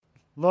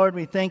Lord,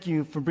 we thank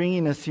you for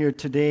bringing us here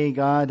today,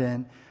 God.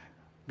 And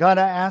God,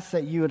 I ask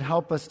that you would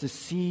help us to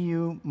see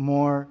you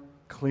more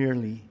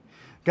clearly.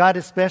 God,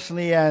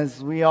 especially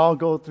as we all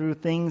go through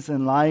things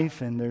in life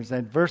and there's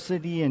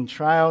adversity and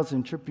trials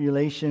and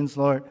tribulations,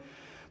 Lord.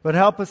 But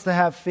help us to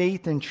have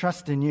faith and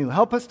trust in you.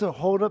 Help us to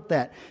hold up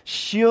that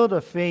shield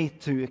of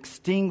faith to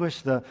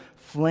extinguish the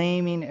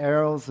flaming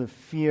arrows of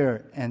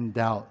fear and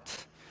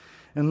doubt.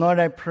 And Lord,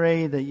 I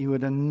pray that you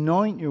would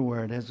anoint your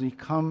word as we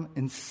come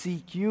and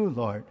seek you,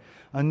 Lord.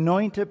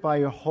 Anoint it by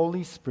your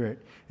Holy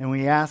Spirit. And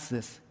we ask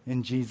this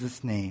in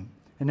Jesus' name.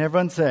 And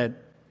everyone said,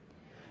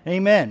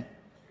 Amen.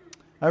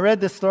 I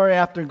read this story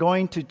after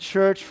going to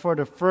church for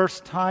the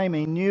first time.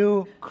 A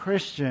new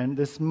Christian,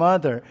 this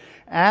mother,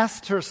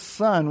 asked her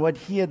son what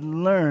he had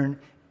learned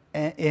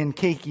in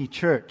Keiki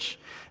Church.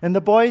 And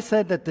the boy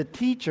said that the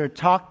teacher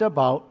talked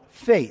about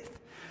faith.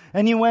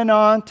 And he went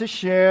on to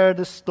share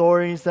the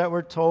stories that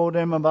were told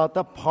him about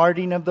the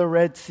parting of the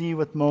Red Sea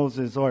with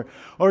Moses, or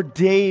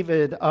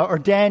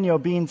Daniel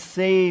being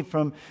saved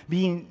from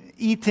being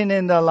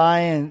eaten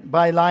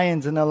by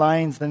lions in the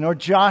lion's den, or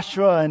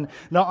Joshua and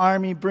the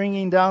army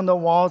bringing down the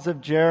walls of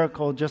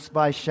Jericho just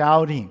by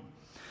shouting.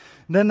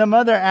 Then the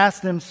mother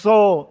asked him,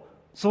 so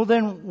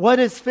then what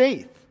is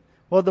faith?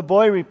 Well, the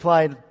boy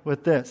replied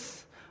with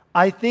this: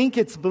 I think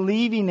it's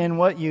believing in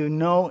what you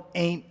know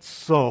ain't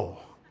so.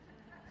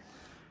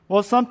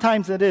 Well,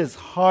 sometimes it is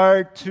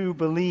hard to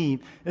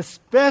believe,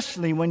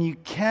 especially when you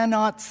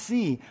cannot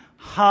see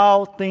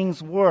how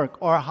things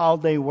work or how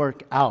they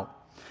work out.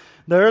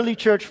 The early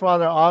church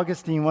father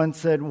Augustine once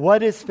said,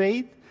 what is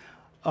faith?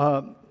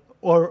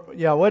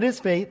 What is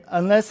faith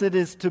unless it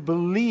is to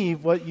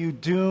believe what you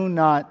do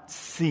not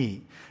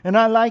see? And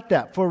I like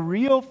that. For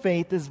real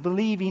faith is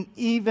believing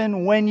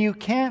even when you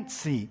can't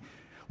see.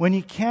 When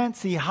you can't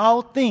see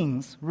how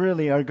things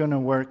really are going to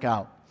work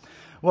out.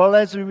 Well,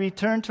 as we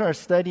return to our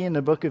study in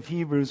the book of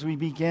Hebrews, we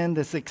begin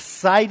this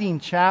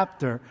exciting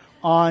chapter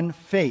on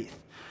faith.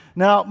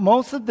 Now,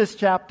 most of this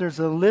chapter is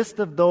a list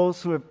of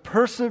those who have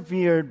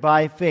persevered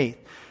by faith.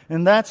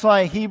 And that's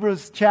why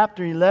Hebrews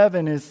chapter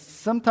 11 is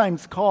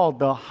sometimes called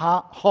the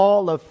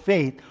Hall of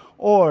Faith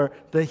or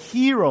the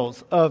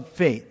Heroes of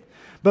Faith.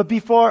 But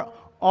before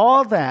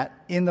all that,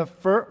 in the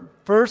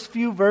first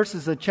few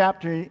verses of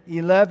chapter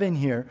 11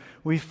 here,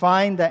 we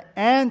find the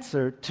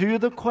answer to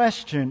the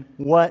question,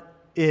 what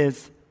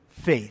is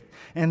faith?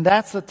 And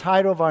that's the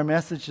title of our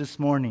message this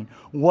morning.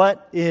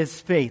 What is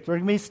faith? We're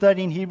going to be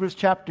studying Hebrews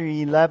chapter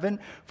 11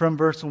 from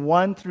verse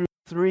 1 through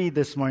 3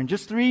 this morning.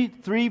 Just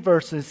three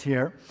verses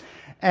here.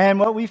 And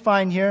what we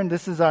find here, and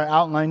this is our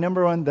outline,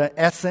 number 1, the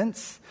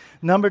essence.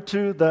 Number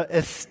 2, the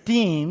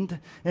esteemed.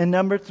 And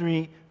number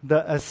 3,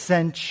 the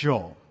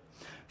essential.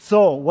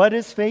 So, what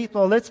is faith?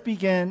 Well, let's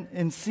begin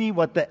and see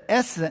what the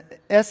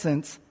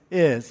essence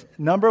is.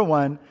 Number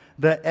 1,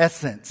 the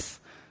essence.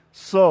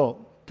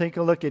 So, take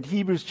a look at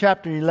Hebrews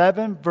chapter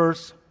 11,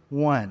 verse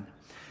 1.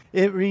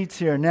 It reads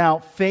here, now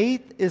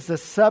faith is the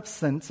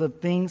substance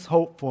of things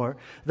hoped for,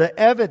 the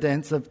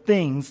evidence of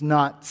things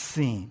not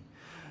seen.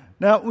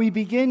 Now we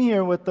begin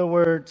here with the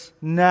words,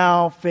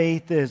 now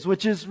faith is,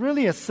 which is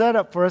really a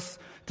setup for us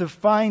to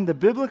find the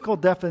biblical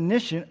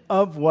definition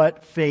of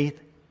what faith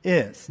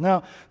is.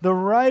 Now the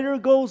writer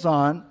goes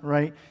on,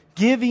 right,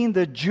 giving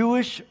the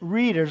Jewish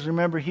readers,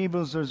 remember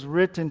Hebrews was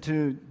written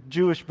to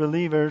Jewish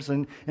believers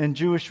and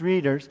Jewish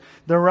readers.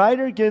 The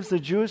writer gives the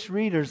Jewish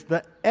readers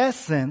the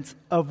essence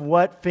of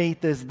what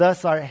faith is,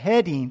 thus our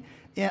heading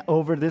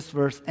over this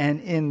verse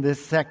and in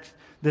this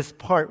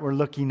part we're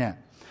looking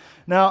at.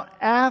 Now,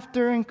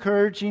 after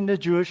encouraging the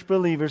Jewish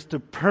believers to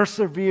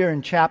persevere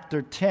in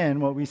chapter 10,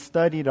 what we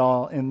studied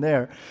all in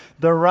there,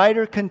 the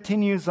writer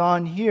continues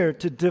on here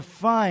to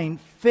define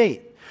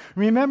faith.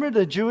 Remember,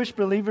 the Jewish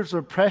believers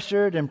were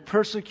pressured and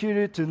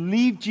persecuted to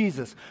leave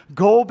Jesus.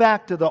 Go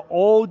back to the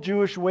old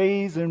Jewish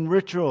ways and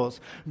rituals.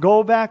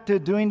 Go back to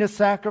doing the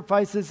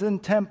sacrifices in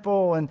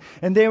temple. And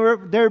they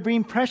were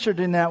being pressured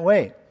in that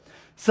way.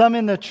 Some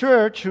in the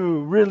church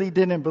who really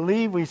didn't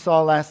believe, we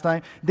saw last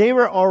time, they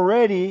were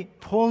already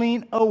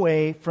pulling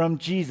away from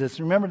Jesus.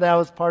 Remember, that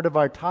was part of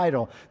our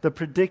title, the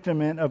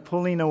predicament of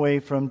pulling away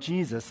from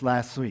Jesus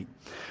last week.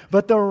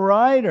 But the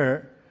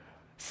writer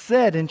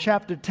said in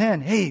chapter 10,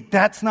 hey,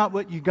 that's not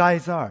what you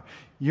guys are.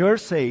 You're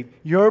saved.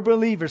 You're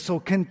believers. So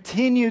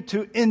continue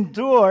to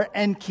endure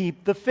and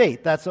keep the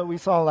faith. That's what we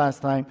saw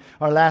last time,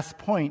 our last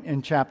point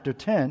in chapter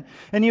 10.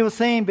 And he was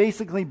saying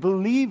basically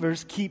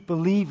believers keep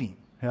believing.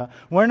 Yeah.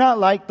 We're not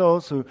like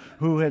those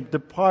who had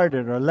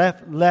departed or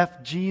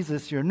left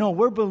Jesus here. No,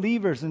 we're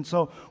believers. And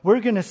so we're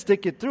going to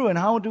stick it through. And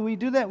how do we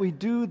do that? We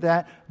do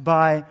that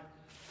by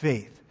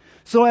faith.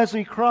 So as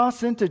we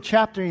cross into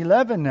chapter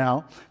 11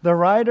 now, the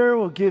writer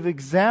will give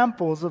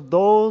examples of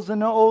those in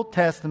the Old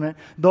Testament,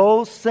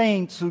 those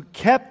saints who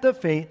kept the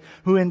faith,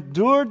 who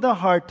endured the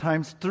hard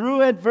times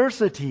through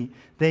adversity.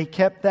 They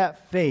kept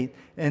that faith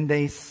and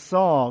they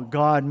saw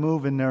God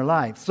move in their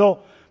lives. So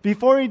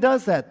before he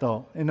does that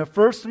though, in the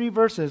first 3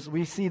 verses,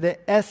 we see the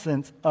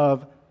essence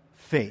of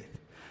faith.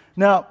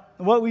 Now,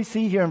 what we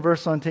see here in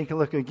verse 1, take a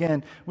look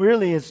again,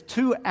 really is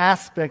two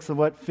aspects of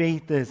what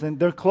faith is. And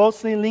they're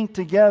closely linked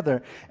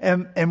together.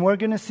 And we're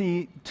going to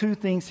see two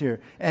things here.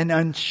 An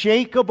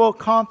unshakable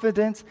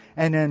confidence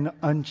and an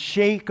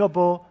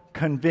unshakable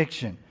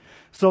conviction.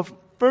 So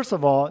first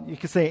of all, you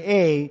could say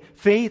A,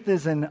 faith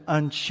is an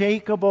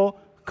unshakable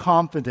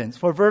confidence.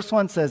 For verse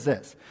 1 says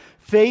this,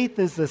 faith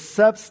is the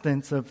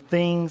substance of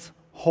things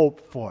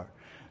hoped for.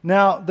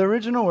 Now, the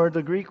original word,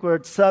 the Greek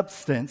word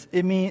substance,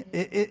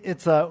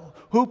 it's a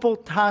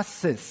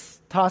hypostasis,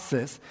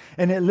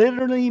 and it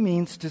literally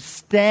means to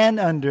stand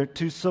under,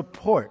 to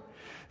support.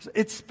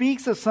 It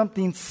speaks of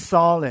something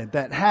solid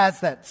that has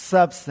that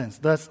substance.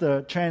 That's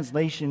the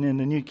translation in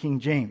the New King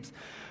James.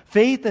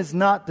 Faith is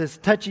not this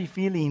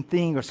touchy-feely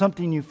thing or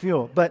something you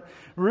feel, but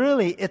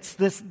really it's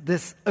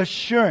this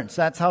assurance.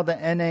 That's how the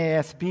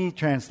NASB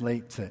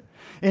translates it.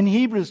 In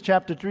Hebrews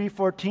chapter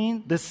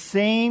 3:14, the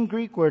same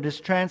Greek word is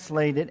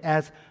translated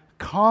as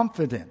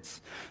confidence.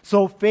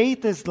 So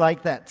faith is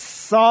like that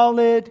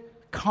solid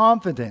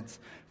confidence.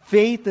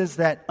 Faith is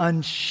that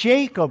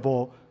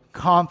unshakable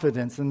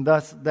confidence, and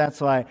thus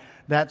that's why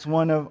that's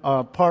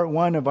part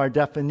one of our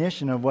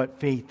definition of what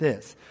faith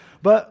is.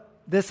 But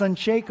this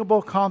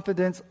unshakable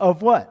confidence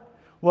of what?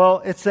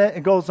 Well,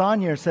 it goes on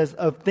here. It says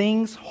of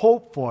things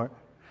hoped for,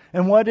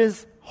 and what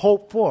is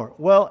hope for?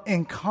 Well,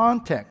 in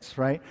context,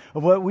 right,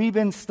 of what we've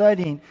been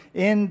studying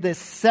in this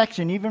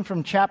section, even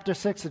from chapter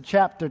 6 to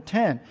chapter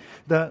 10,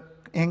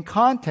 in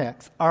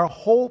context, our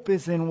hope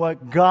is in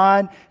what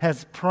God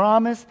has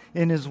promised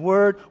in His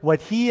Word, what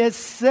He has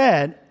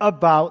said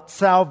about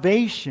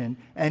salvation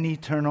and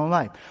eternal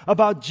life,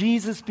 about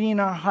Jesus being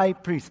our high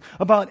priest,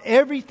 about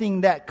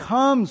everything that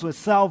comes with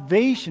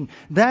salvation.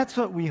 That's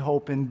what we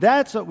hope in.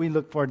 That's what we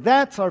look for.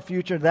 That's our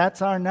future.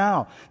 That's our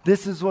now.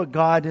 This is what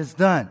God has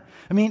done.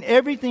 I mean,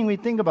 everything we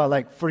think about,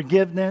 like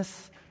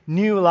forgiveness,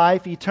 new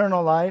life,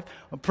 eternal life,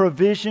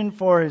 provision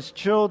for His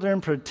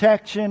children,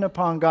 protection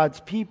upon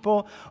God's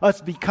people, us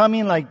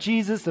becoming like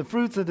Jesus, the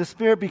fruits of the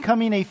Spirit,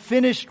 becoming a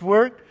finished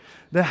work,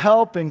 the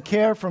help and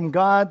care from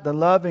God, the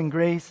love and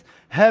grace,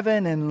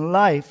 heaven and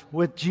life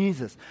with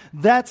Jesus.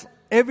 That's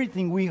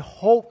everything we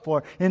hope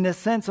for in the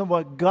sense of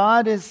what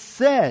God has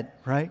said,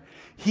 right?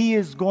 He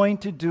is going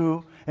to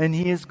do and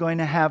He is going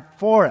to have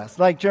for us.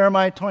 Like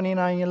Jeremiah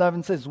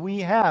 29:11 says,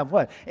 we have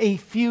what? A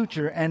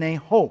future and a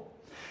hope.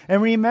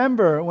 And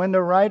remember, when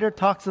the writer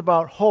talks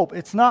about hope,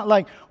 it's not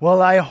like,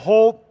 well, I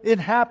hope it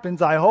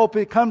happens. I hope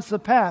it comes to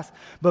pass.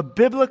 But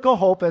biblical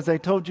hope, as I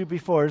told you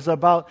before, is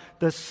about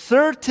the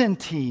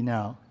certainty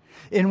now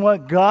in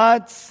what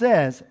God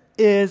says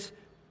is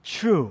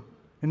true.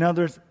 In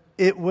other words,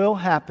 it will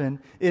happen.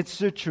 It's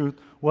the truth.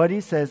 What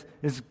He says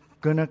is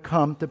going to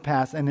come to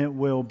pass, and it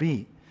will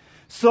be.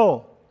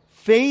 So,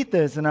 faith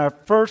is, in our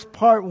first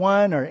part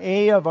one, or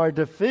A of our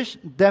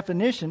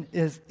definition,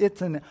 is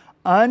it's an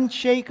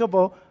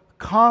unshakable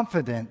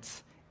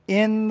confidence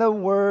in the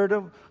Word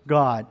of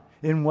God,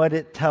 in what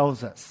it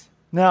tells us.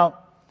 Now,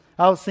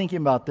 I was thinking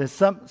about this.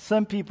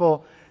 Some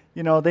people,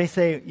 they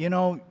say,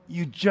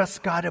 you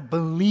just got to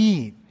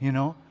believe,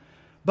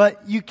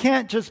 But you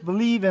can't just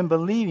believe in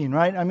believing,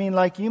 right? I mean,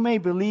 like you may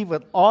believe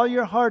with all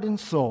your heart and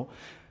soul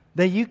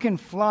that you can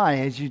fly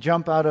as you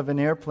jump out of an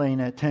airplane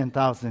at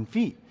 10,000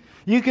 feet.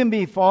 You can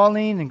be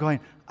falling and going,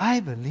 I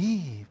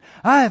believe,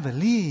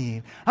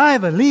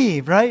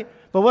 right?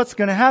 But what's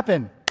going to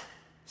happen?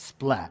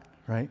 Splat,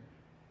 right?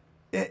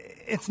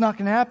 It's not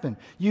going to happen.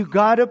 You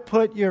got to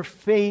put your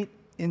faith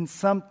in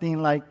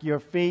something like your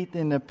faith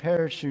in a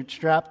parachute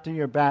strapped to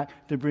your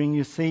back to bring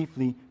you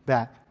safely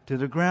back to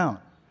the ground.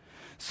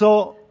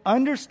 So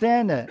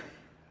understand that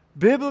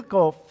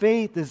biblical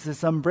faith is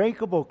this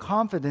unbreakable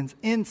confidence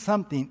in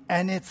something,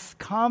 and it's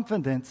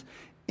confidence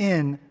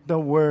in the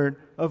Word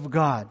of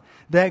God.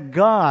 That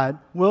God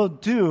will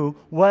do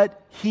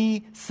what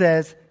He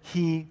says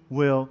He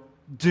will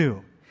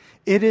do.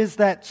 It is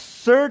that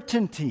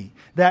certainty,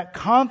 that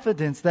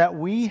confidence that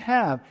we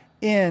have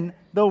in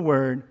the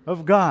Word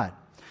of God.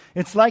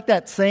 It's like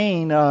that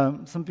saying,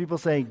 some people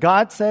say,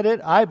 God said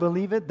it, I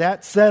believe it,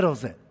 that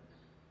settles it.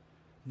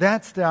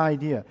 That's the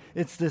idea.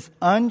 It's this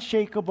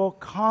unshakable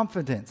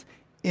confidence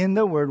in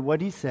the Word,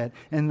 what He said,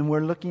 and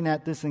we're looking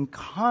at this in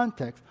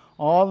context,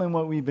 all in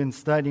what we've been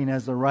studying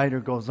as the writer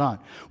goes on.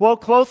 Well,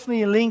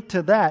 closely linked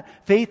to that,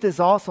 faith is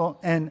also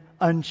an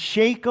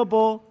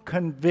unshakable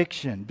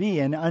conviction.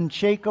 An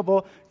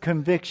unshakable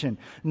conviction.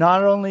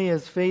 Not only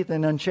is faith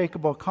an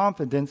unshakable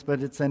confidence,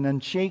 but it's an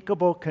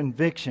unshakable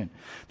conviction.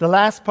 The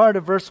last part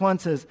of verse 1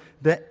 says,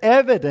 the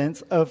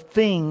evidence of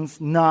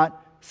things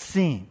not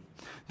seen.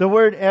 The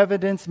word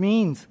evidence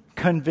means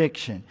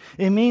conviction.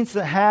 It means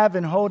to have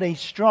and hold a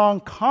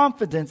strong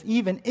confidence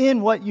even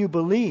in what you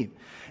believe.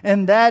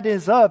 And that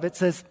is it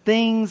says,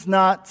 things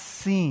not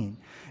seen.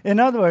 In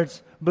other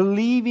words,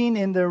 believing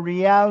in the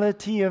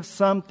reality of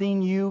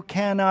something you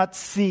cannot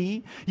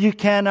see, you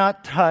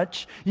cannot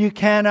touch, you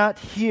cannot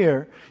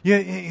hear,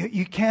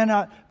 you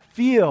cannot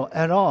feel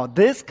at all.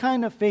 This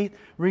kind of faith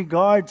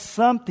regards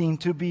something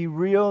to be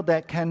real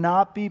that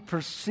cannot be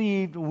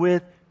perceived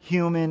with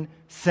human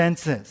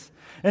senses.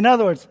 In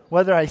other words,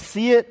 whether I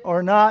see it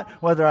or not,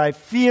 whether I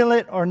feel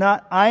it or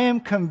not, I am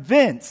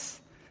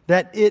convinced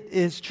that it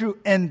is true.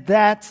 And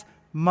that's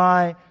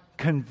my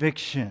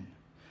conviction.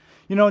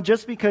 You know,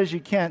 just because you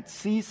can't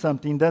see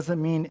something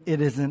doesn't mean it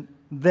isn't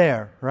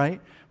there,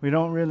 right? We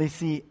don't really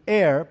see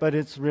air, but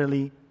it's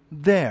really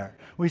there.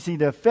 We see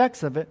the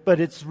effects of it, but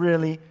it's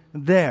really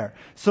there.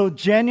 So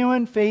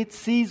genuine faith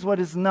sees what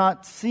is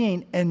not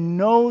seen and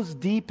knows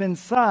deep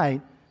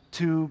inside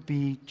to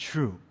be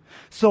true.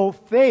 So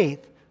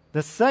faith,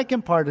 the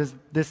second part of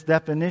this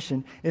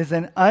definition, is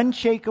an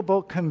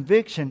unshakable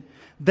conviction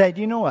that,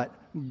 you know what?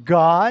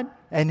 God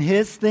and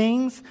His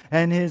things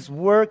and His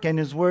work and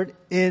His word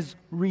is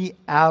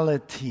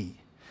reality.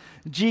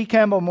 G.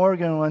 Campbell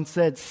Morgan once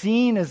said,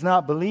 seeing is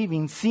not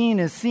believing, seeing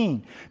is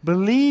seeing.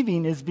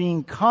 Believing is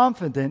being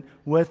confident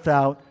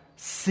without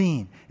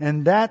seeing.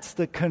 And that's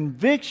the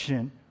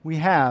conviction we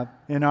have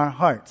in our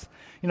hearts.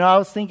 You know, I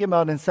was thinking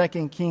about in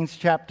 2 Kings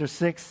chapter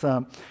 6,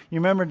 you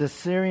remember the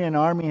Syrian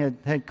army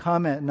had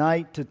come at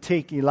night to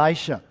take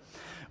Elisha.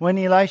 When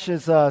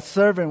Elisha's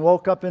servant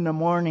woke up in the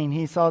morning,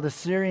 he saw the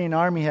Syrian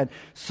army had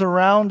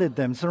surrounded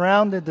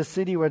the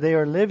city where they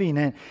were living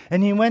in.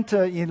 And he went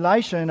to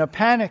Elisha in a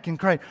panic and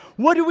cried,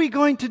 "What are we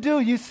going to do?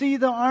 You see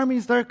the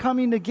armies, they're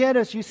coming to get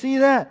us. You see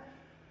that?"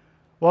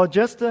 Well,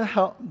 just to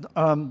help,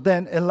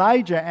 then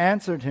Elijah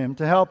answered him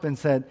to help and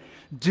said,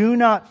 "Do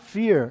not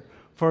fear,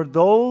 for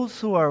those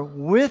who are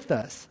with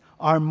us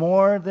are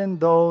more than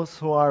those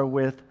who are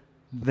with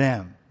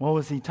them." What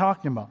was he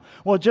talking about?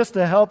 Well, just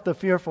to help the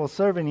fearful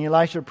servant,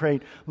 Elisha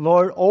prayed,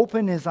 "Lord,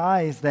 open his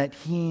eyes that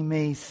he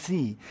may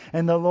see."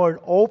 And the Lord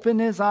opened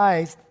his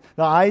eyes,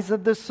 the eyes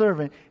of the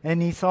servant,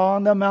 and he saw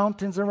on the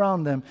mountains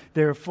around them,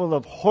 they were full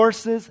of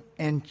horses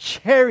and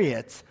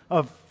chariots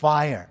of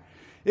fire.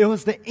 It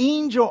was the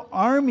angel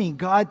army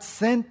God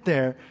sent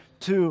there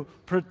to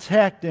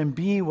protect and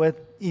be with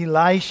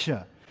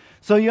Elisha.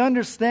 So you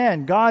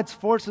understand, God's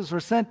forces were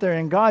sent there,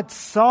 and God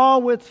saw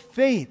with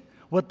faith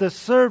what the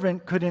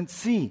servant couldn't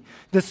see.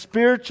 The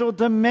spiritual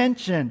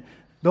dimension,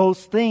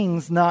 those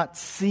things not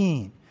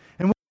seen.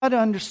 And we got to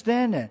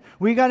understand that.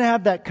 We got to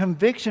have that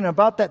conviction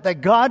about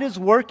that God is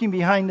working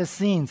behind the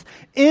scenes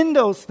in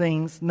those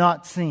things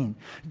not seen.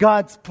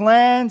 God's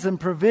plans and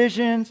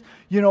provisions,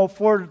 you know,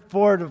 for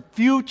the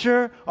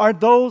future are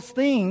those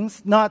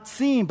things not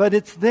seen, but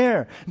it's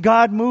there.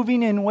 God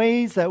moving in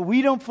ways that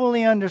we don't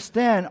fully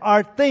understand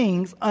are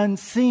things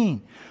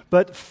unseen.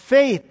 But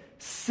faith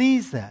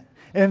sees that.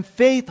 And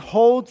faith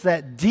holds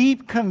that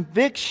deep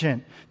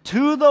conviction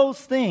to those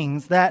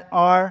things that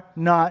are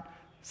not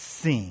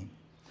seen.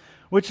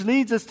 Which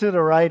leads us to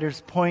the writer's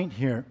point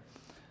here.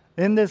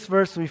 In this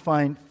verse we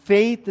find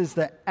faith is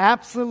the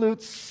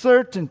absolute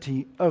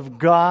certainty of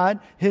God,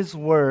 His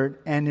Word,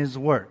 and His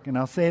work. And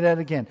I'll say that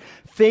again.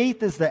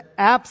 Faith is the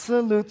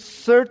absolute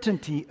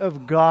certainty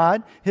of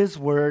God, His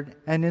Word,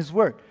 and His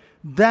work.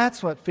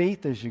 That's what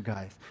faith is, you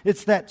guys.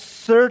 It's that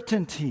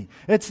certainty.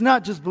 It's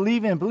not just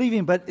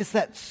believing, but it's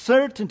that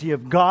certainty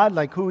of God,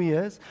 like who He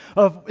is,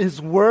 of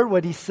His Word,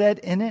 what He said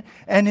in it,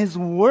 and His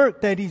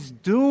work that He's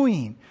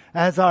doing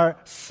as our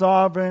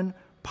sovereign,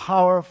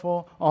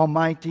 powerful,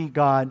 almighty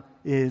God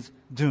is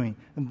doing.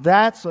 And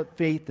that's what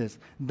faith is.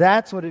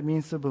 That's what it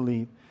means to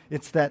believe.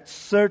 It's that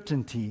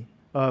certainty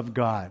of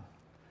God.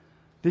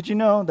 Did you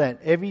know that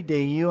every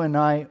day you and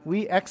I,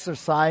 we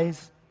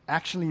exercise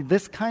actually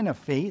this kind of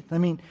faith? I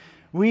mean,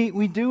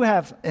 we do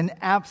have an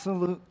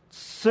absolute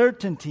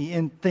certainty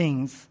in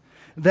things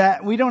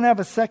that we don't have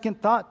a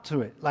second thought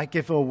to it, like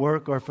if it will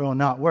work or if it will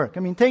not work. I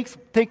mean, take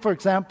for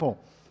example,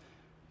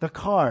 the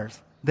cars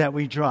that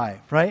we drive,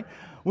 right?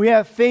 We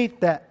have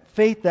faith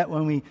that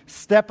when we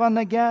step on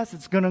the gas,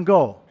 it's going to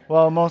go.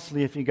 Well,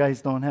 mostly if you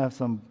guys don't have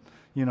some,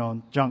 you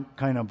know, junk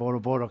kind of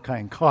Boro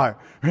kind car,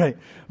 right?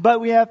 But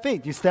we have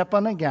faith. You step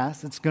on the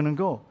gas, it's going to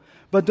go.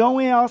 But don't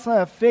we also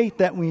have faith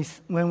that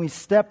when we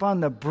step on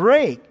the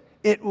brake,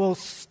 it will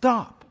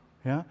stop?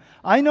 Yeah,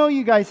 I know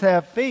you guys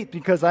have faith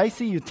because I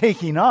see you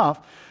taking off.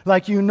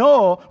 Like, you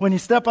know, when you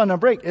step on the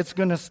brake, it's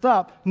going to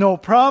stop, no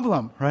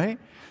problem, right?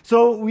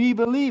 So we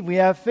believe, we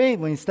have faith.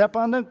 When you step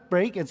on the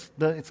brake, it's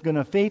going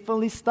to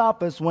faithfully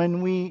stop us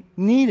when we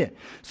need it.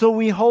 So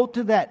we hold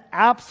to that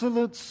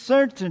absolute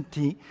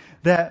certainty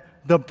that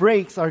the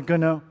brakes are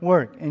going to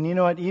work. And you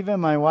know what? Even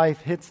my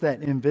wife hits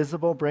that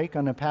invisible brake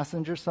on the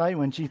passenger side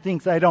when she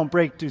thinks I don't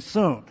brake too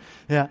soon.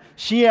 Yeah,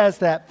 she has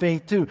that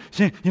faith too.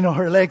 She, you know,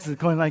 her legs are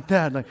going like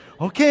that. Like,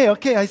 okay,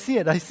 I see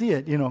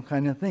it, you know,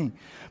 kind of thing.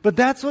 But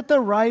that's what the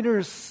writer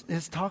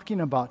is talking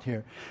about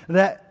here.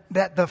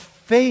 That the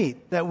faith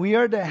that we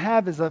are to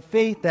have is a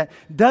faith that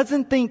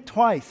doesn't think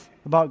twice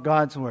about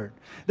God's Word.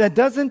 That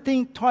doesn't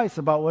think twice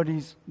about what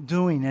He's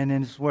doing and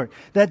in His work.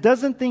 That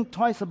doesn't think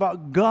twice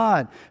about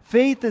God.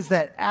 Faith is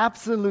that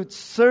absolute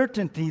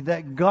certainty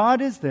that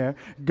God is there.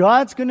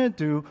 God's going to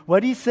do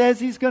what He says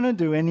He's going to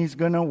do, and He's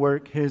going to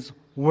work His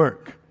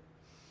work.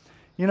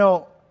 You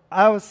know,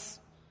 I was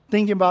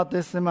thinking about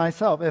this in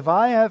myself. If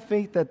I have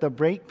faith that the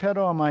brake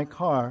pedal on my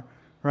car,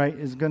 right,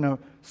 is going to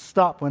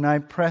stop when I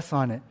press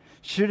on it,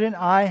 shouldn't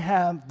I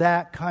have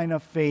that kind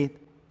of faith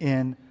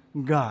in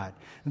God.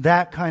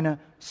 That kind of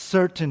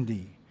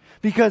certainty.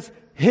 Because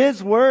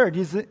His Word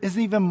is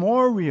even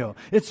more real.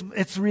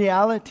 It's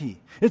reality.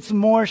 It's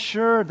more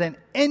sure than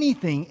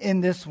anything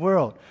in this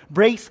world.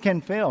 Brakes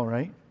can fail,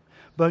 right?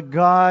 But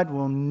God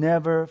will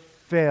never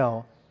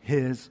fail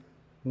His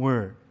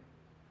Word.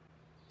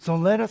 So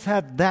let us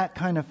have that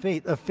kind of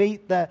faith, a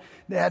faith that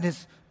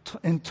is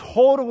in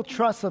total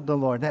trust of the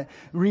Lord, that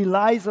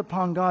relies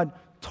upon God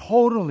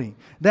totally.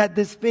 That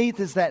this faith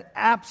is that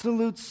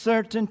absolute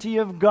certainty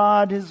of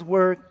God, His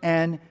work,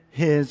 and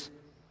His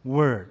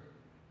Word.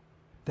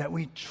 That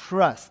we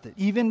trust it,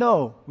 even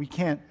though we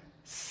can't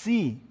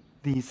see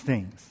these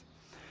things.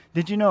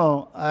 Did you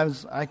know,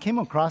 I came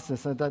across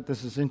this, I thought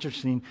this was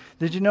interesting.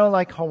 Did you know,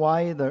 like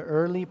Hawaii, the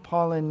early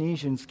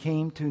Polynesians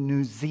came to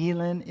New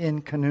Zealand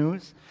in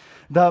canoes?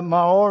 The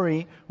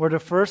Maori were the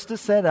first to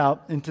set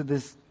out into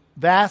this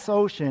vast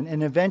ocean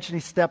and eventually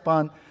step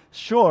on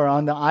shore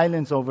on the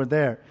islands over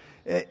there.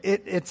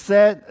 It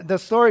said, the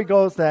story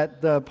goes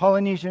that the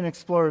Polynesian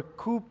explorer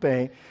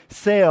Kupe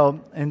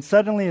sailed, and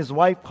suddenly his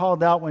wife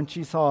called out when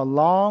she saw a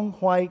long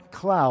white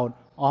cloud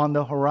on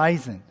the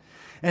horizon.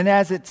 And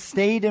as it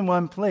stayed in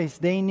one place,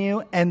 they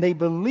knew and they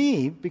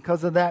believed,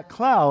 because of that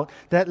cloud,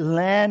 that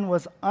land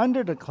was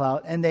under the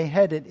cloud, and they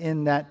headed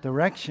in that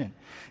direction.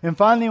 And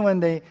finally, when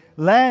they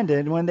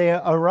landed, when they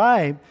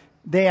arrived,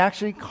 they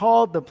actually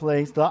called the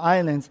place, the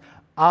islands,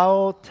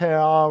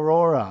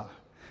 Aotearoa,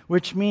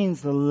 which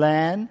means the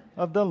land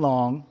of the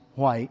long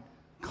white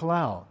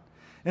cloud.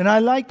 And I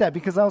like that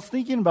because I was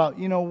thinking about,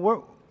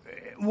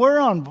 we're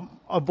on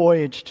a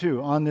voyage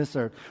too on this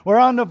earth. We're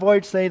on the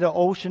voyage, say, the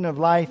ocean of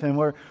life, and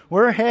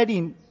we're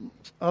heading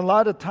a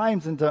lot of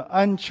times into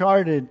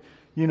uncharted,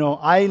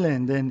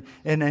 island and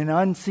an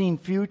unseen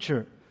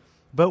future.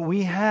 But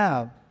we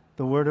have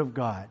the Word of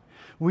God.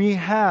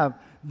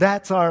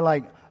 That's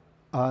our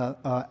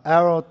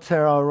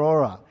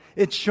Aotearoa.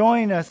 It's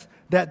showing us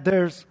that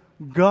there's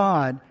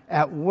God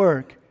at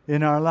work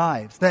in our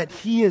lives, that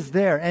He is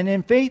there. And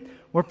in faith,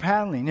 we're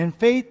paddling. In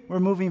faith, we're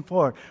moving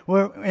forward.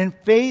 We're in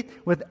faith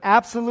with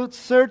absolute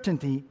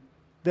certainty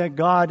that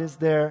God is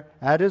there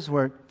at His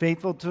work,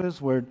 faithful to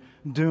His Word,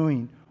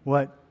 doing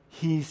what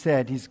He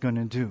said He's going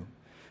to do.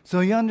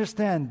 So you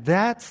understand,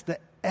 that's the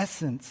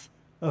essence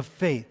of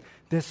faith.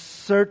 This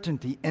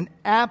certainty, an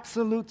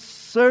absolute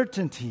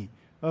certainty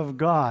of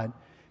God,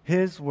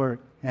 His work,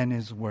 and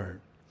His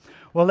Word.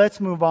 Well, let's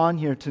move on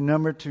here to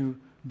number 2,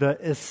 the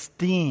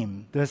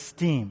esteem. The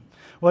esteem.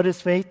 What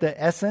is faith? The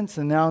essence.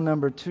 And now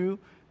number 2,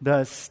 the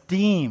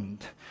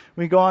esteemed.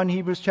 We go on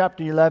Hebrews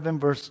chapter 11,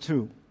 verse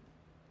 2.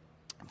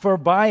 For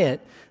by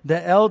it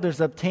the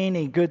elders obtain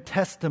a good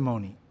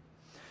testimony.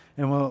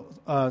 And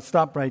we'll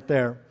stop right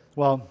there.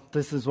 Well,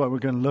 this is what we're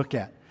going to look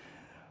at.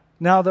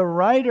 Now the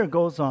writer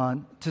goes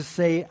on to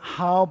say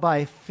how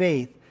by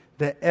faith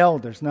the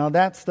elders. Now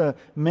that's the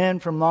men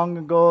from long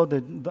ago,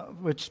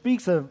 which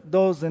speaks of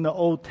those in the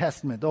Old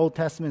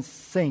Testament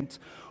saints,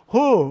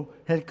 who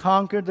had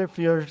conquered their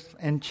fears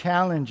and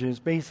challenges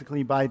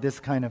basically by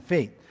this kind of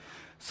faith.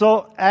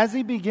 So as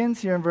he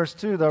begins here in verse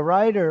 2, the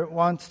writer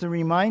wants to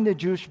remind the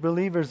Jewish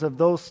believers of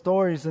those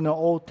stories in the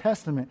Old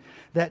Testament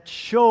that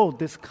showed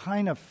this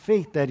kind of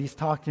faith that he's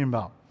talking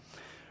about.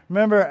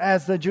 Remember,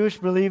 as the Jewish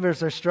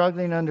believers are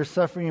struggling under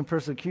suffering and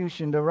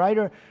persecution, the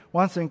writer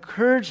wants to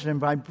encourage them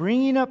by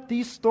bringing up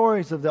these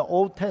stories of the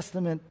Old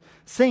Testament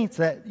saints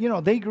that,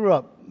 they grew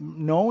up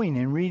knowing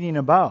and reading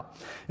about.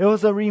 It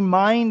was a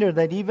reminder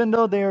that even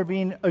though they were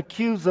being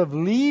accused of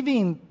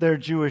leaving their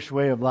Jewish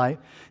way of life,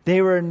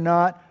 they were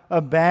not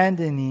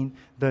abandoning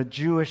the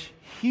Jewish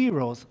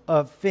heroes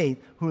of faith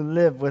who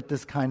lived with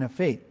this kind of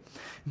faith.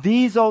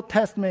 These Old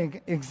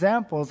Testament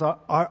examples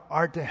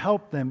are to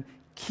help them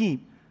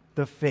keep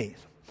the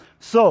faith.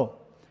 So,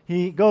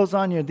 he goes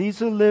on here, these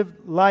who live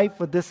life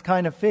with this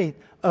kind of faith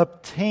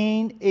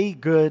obtain a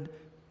good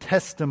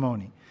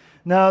testimony.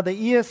 Now, the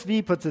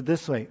ESV puts it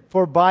this way,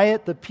 for by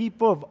it the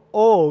people of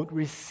old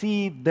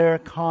received their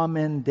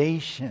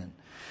commendation.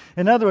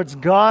 In other words,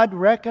 God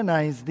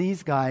recognized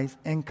these guys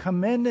and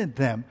commended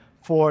them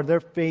for their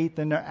faith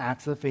and their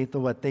acts of faith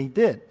of what they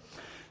did.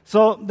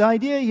 So the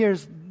idea here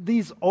is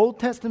these Old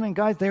Testament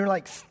guys, they were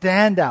like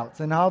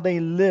standouts in how they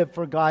lived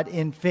for God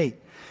in faith.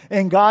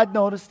 And God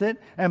noticed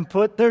it and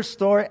put their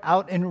story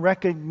out in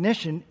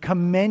recognition,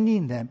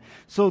 commending them.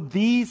 So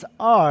these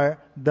are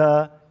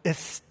the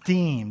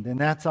esteemed. And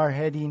that's our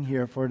heading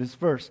here for this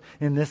verse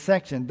in this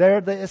section.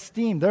 They're the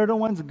esteemed. They're the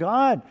ones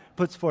God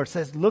puts forth.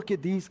 Says, look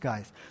at these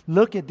guys.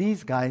 Look at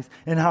these guys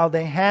and how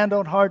they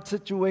handled hard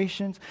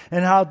situations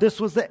and how this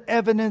was the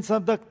evidence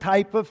of the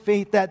type of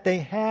faith that they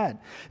had.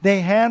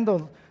 They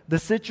handled the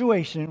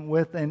situation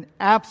with an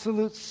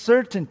absolute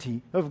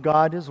certainty of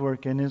God, His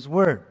work, and His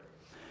Word.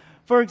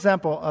 For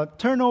example,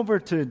 turn over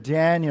to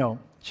Daniel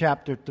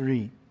chapter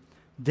 3.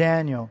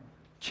 Daniel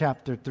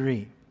chapter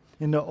 3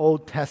 in the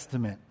Old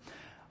Testament.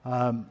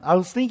 I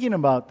was thinking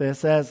about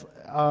this as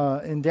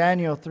in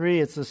Daniel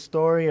 3, it's a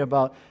story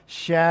about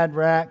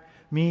Shadrach,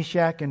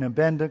 Meshach, and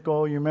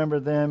Abednego. You remember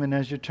them, and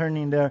as you're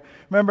turning there,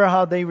 remember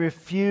how they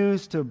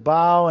refused to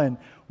bow and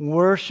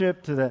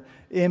worship to the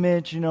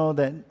image,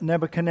 that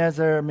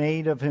Nebuchadnezzar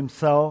made of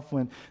himself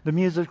when the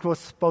music was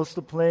supposed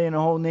to play and the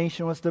whole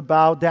nation was to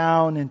bow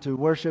down and to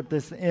worship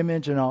this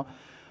image and all.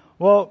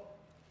 Well,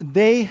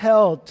 they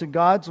held to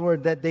God's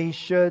word that they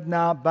should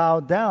not bow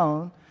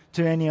down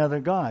to any other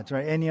gods,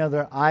 right? Any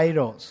other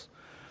idols.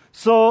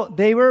 So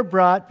they were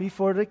brought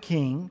before the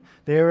king.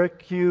 They were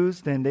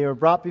accused and they were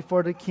brought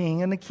before the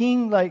king. And the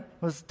king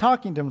was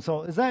talking to them.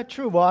 So is that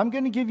true? Well, I'm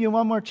going to give you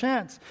one more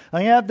chance. I'm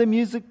going to have the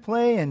music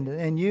play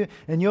and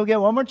you'll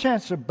get one more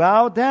chance to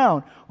bow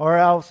down, or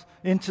else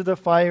into the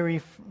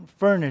fiery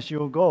furnace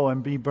you'll go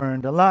and be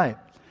burned alive.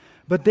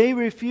 But they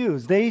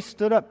refused. They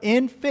stood up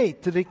in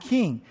faith to the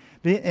king.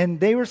 And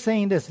they were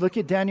saying this. Look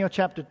at Daniel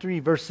chapter 3,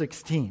 verse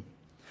 16.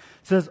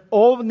 It says,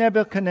 O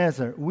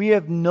Nebuchadnezzar, we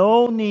have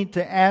no need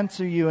to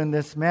answer you in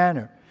this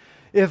manner.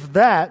 If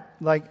that,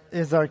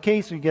 is our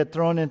case, we get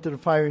thrown into the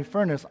fiery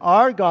furnace,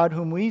 our God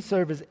whom we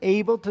serve is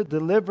able to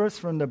deliver us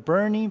from the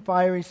burning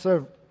fiery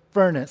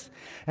furnace,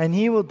 and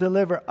he will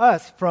deliver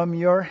us from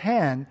your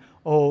hand,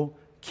 O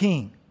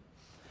king.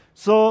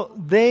 So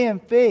they in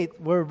faith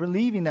were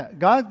believing that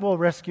God will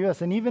rescue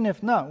us, and even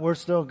if not, we're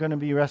still going to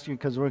be rescued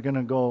because we're going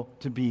to go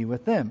to be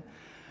with him.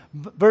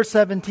 Verse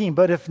 17,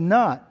 but if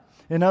not,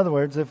 in other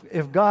words,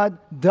 if God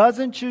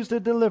doesn't choose to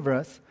deliver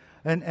us,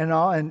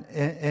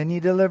 and he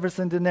delivers us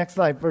into the next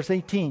life, verse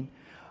 18,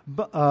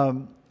 but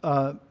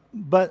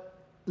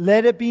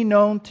let it be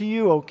known to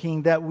you, O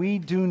king, that we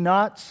do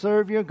not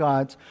serve your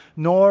gods,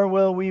 nor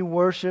will we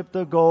worship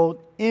the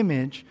gold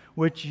image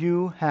which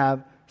you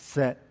have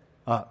set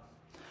up.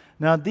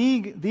 Now,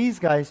 these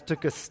guys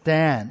took a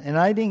stand, and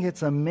I think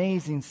it's an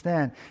amazing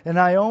stand. And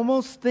I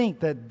almost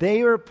think that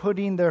they are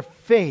putting their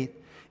faith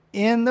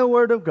in the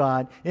Word of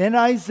God, in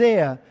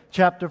Isaiah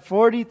chapter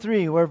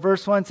 43, where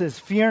verse 1 says,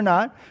 Fear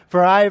not,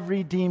 for I have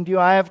redeemed you.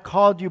 I have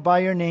called you by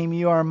your name.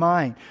 You are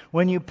mine.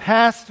 When you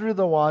pass through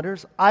the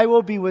waters, I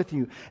will be with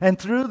you. And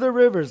through the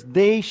rivers,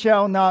 they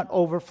shall not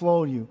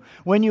overflow you.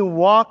 When you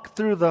walk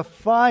through the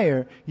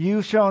fire,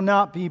 you shall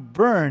not be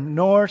burned,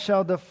 nor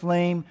shall the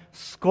flame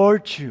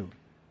scorch you.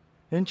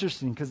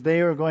 Interesting, because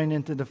they were going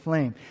into the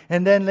flame.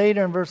 And then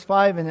later in verse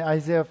 5 in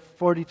Isaiah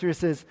 43, it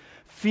says,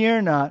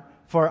 Fear not,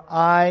 for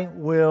I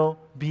will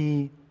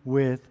be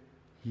with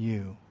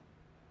you.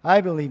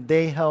 I believe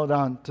they held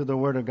on to the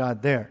word of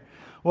God there.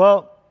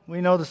 Well,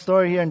 we know the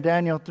story here in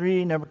Daniel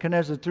 3.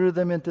 Nebuchadnezzar threw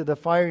them into the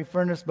fiery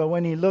furnace, but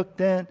when he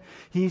looked in,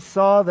 he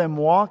saw them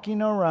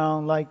walking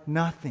around like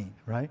nothing,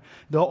 right?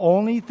 The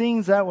only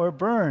things that were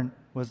burned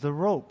was the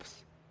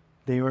ropes.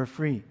 They were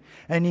free.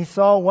 And he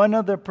saw one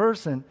other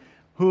person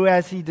who,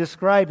 as he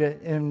described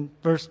it in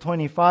verse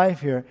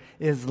 25 here,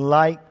 is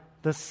like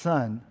the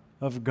Son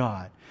of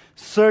God.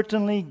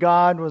 Certainly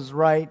God was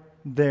right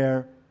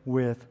there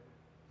with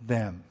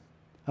them.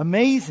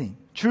 Amazing.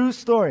 True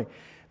story.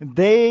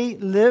 They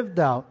lived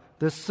out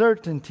the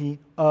certainty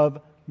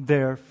of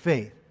their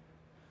faith.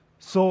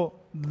 So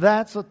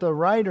that's what the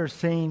writer's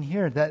saying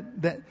here,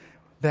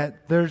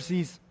 that there's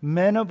these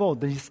men of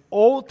old, these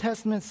Old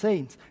Testament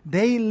saints,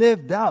 they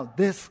lived out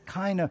this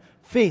kind of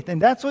faith.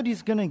 And that's what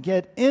he's going to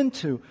get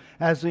into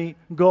as we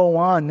go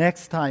on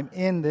next time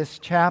in this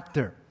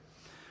chapter.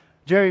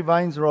 Jerry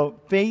Vines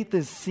wrote, faith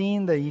is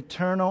seeing the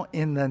eternal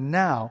in the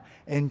now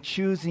and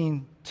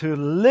choosing to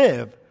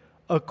live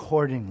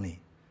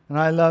accordingly. And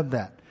I love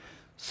that.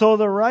 So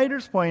the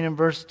writer's point in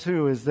verse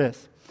 2 is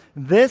this.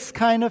 This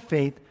kind of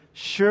faith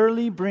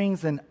surely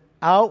brings an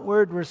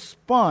outward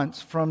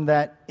response from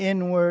that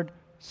inward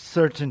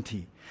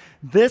certainty.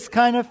 This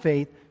kind of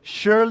faith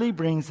surely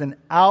brings an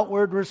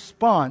outward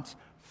response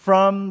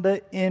from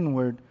the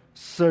inward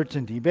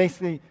certainty.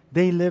 Basically,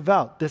 they live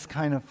out this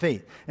kind of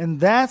faith. And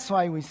that's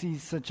why we see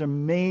such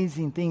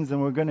amazing things,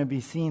 and we're going to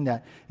be seeing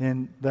that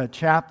in the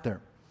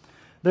chapter.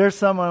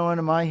 There's one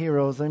of my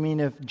heroes. I mean,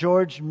 if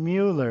George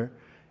Mueller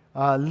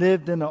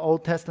lived in the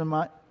Old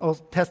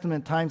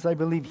Testament times, I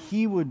believe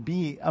he would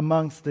be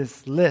amongst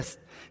this list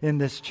in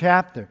this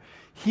chapter.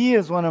 He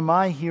is one of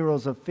my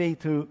heroes of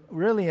faith who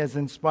really has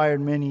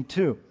inspired many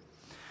too.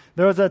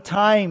 There was a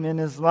time in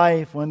his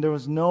life when there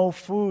was no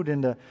food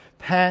in the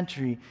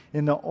pantry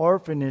in the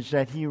orphanage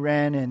that he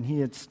ran and he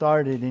had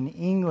started in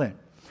England.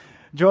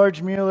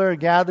 George Mueller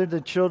gathered the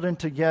children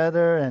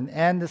together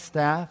and the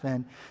staff,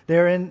 and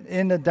they're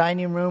in the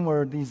dining room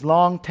where these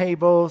long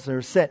tables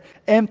are set,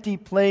 empty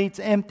plates,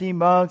 empty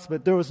mugs,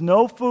 but there was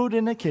no food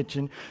in the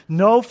kitchen,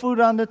 no food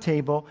on the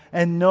table,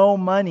 and no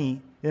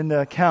money in the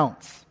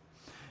accounts.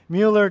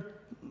 Mueller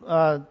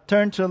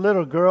turned to a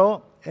little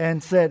girl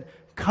and said,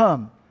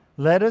 "Come,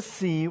 let us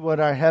see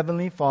what our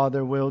Heavenly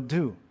Father will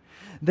do."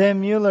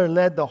 Then Mueller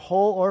led the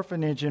whole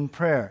orphanage in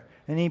prayer.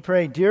 And he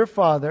prayed, "Dear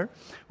Father,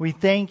 we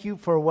thank you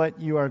for what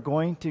you are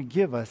going to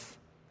give us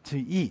to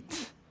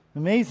eat."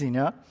 Amazing,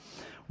 huh?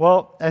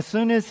 Well, as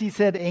soon as he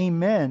said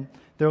amen,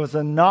 there was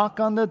a knock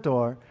on the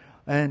door.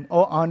 And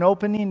on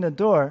opening the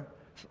door,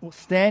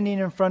 standing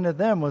in front of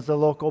them was the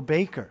local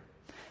baker.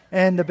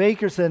 And the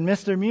baker said,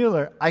 "Mr.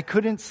 Mueller, I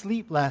couldn't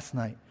sleep last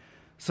night.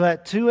 So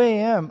at 2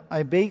 a.m.,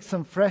 I baked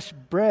some fresh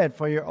bread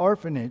for your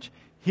orphanage.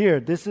 Here,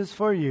 this is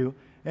for you,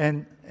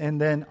 And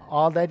then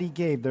all that he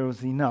gave, there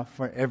was enough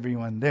for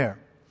everyone there.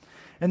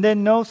 And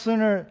then no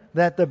sooner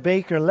that the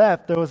baker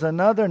left, there was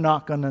another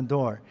knock on the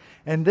door.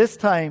 And this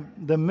time,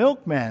 the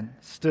milkman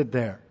stood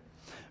there.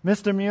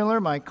 Mr.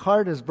 Mueller, my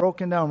cart is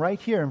broken down right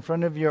here in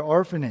front of your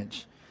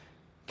orphanage.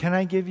 Can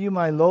I give you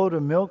my load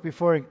of milk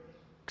before it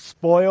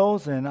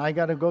spoils and I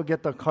got to go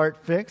get the cart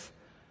fixed?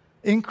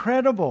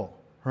 Incredible,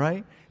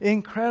 right?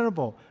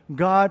 Incredible.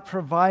 God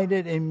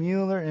provided, and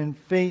Mueller in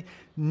faith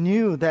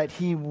knew that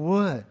he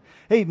would.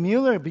 Hey,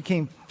 Mueller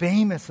became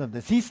famous of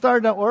this. He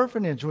started an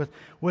orphanage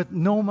with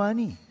no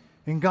money,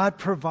 and God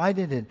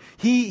provided it.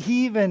 He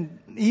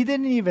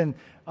didn't even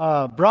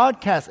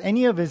broadcast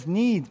any of his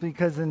needs,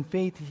 because in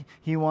faith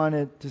he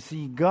wanted to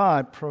see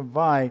God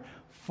provide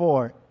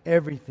for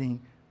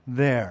everything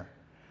there.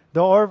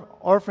 The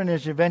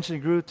orphanage eventually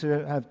grew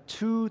to have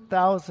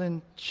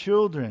 2,000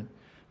 children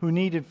who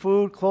needed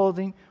food,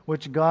 clothing,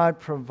 which God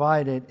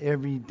provided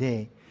every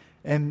day.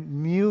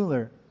 And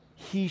Mueller,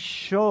 he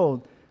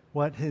showed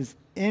what his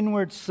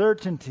inward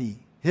certainty,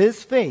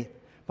 his faith,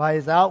 by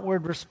his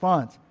outward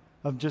response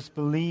of just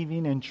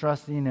believing and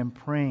trusting and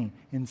praying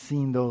and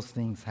seeing those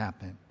things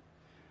happen.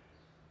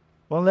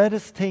 Well, let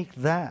us take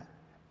that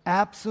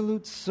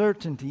absolute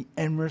certainty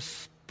and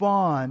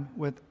respond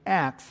with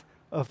acts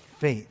of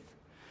faith.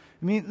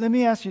 I mean, let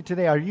me ask you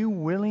today, are you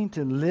willing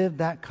to live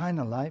that kind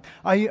of life?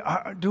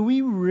 Do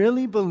we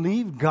really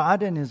believe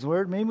God and His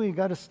Word? Maybe we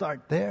got to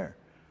start there.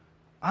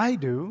 I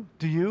do.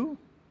 Do you?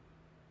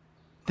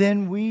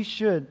 Then we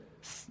should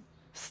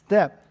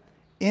step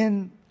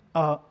in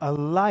a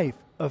life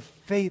of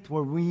faith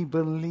where we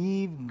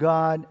believe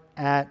God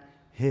at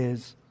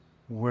His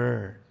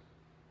Word.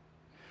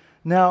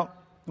 Now,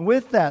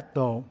 with that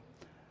though,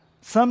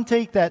 some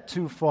take that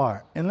too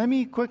far. And let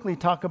me quickly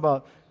talk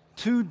about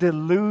two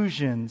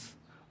delusions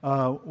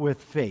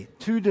with faith.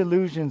 Two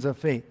delusions of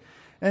faith.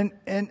 And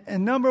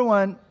number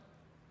one,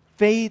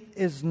 faith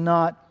is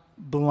not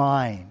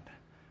blind.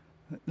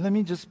 Let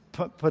me just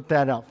put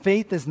that out.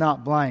 Faith is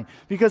not blind.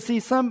 Because see,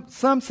 some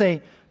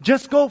say,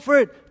 just go for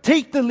it.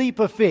 Take the leap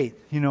of faith,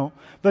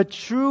 But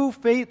true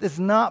faith is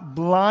not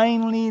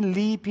blindly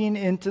leaping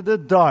into the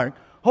dark,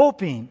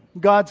 hoping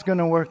God's going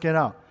to work it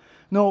out.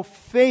 No,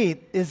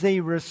 faith is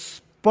a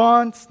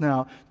response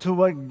now to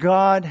what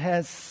God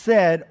has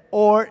said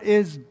or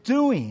is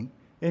doing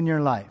in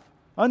your life.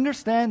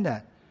 Understand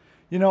that.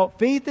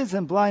 Faith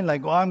isn't blind,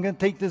 like, I'm going to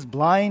take this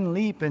blind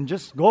leap and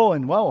just go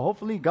and,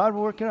 hopefully God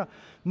will work it out.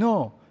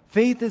 No,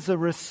 faith is a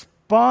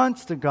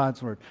response to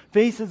God's word.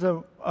 Faith is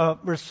a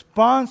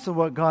response to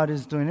what God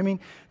is doing. I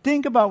mean,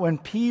 think about when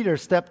Peter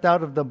stepped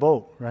out of the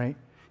boat, right?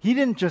 He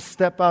didn't just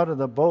step out of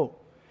the boat.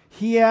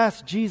 He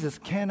asked Jesus,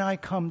 can I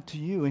come to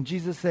you? And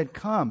Jesus said,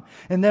 come.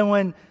 And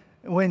then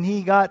when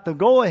he got the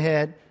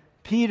go-ahead,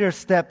 Peter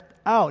stepped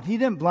out. He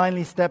didn't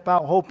blindly step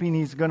out hoping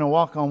he's going to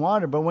walk on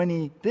water. But when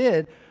he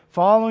did,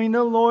 following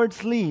the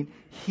Lord's lead,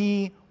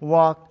 he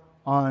walked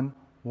on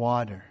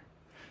water.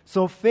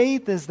 So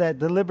faith is that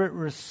deliberate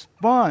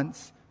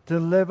response to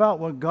live out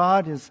what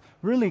God has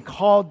really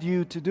called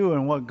you to do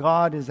and what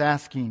God is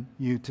asking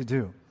you to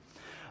do.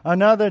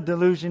 Another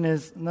delusion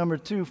is, number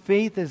two,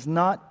 faith is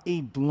not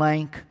a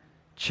blank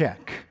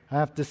check. I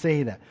have to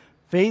say that.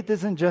 Faith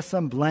isn't just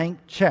some blank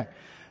check.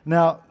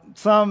 Now,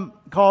 some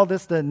call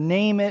this the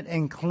name it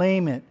and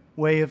claim it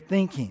way of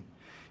thinking.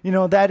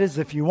 That is,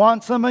 if you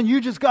want someone, you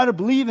just got to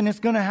believe and it's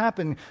going to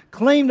happen.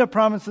 Claim the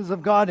promises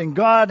of God, and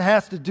God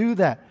has to do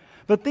that.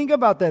 But think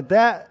about that.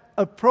 That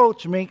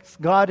approach makes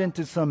God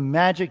into some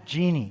magic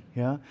genie,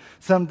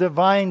 some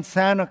divine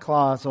Santa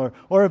Claus or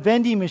a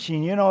vending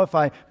machine. If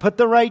I put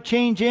the right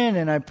change in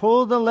and I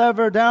pull the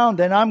lever down,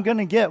 then I'm going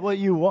to get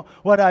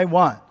what I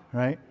want,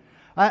 right?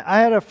 I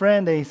had a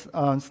friend, they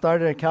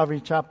started at Calvary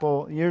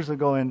Chapel years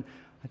ago in,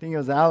 I think it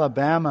was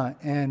Alabama,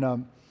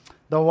 and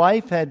the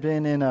wife had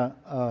been in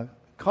a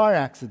car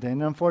accident.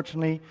 And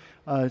unfortunately,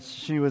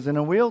 she was in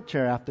a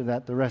wheelchair after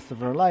that the rest of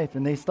her life.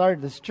 And they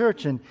started this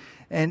church,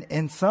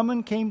 and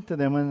someone came to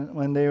them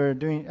when they were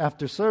doing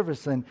after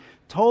service and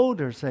told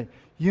her, said,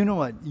 you know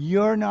what,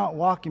 you're not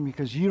walking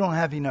because you don't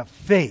have enough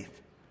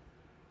faith.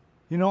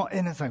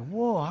 And it's like,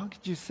 whoa, how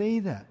could you say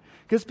that?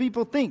 Because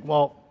people think,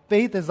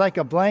 faith is like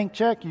a blank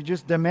check. You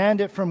just demand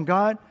it from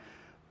God.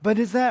 But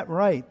is that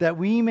right? That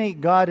we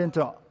make God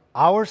into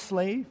our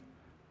slave?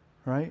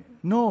 Right?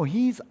 No,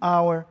 He's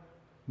our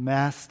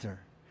master.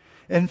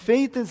 And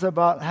faith is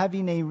about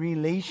having a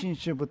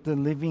relationship with the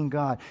living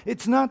God.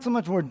 It's not so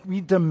much where we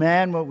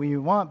demand what we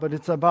want, but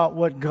it's about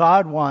what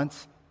God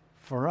wants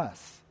for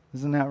us.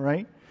 Isn't that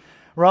right?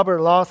 Robert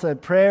Law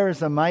said, prayer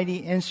is a mighty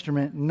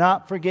instrument,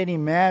 not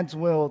forgetting man's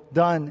will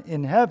done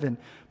in heaven,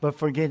 but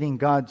forgetting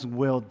God's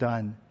will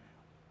done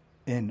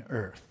in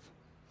earth.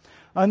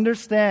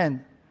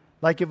 Understand,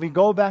 like if we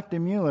go back to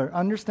Mueller,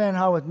 understand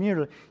how with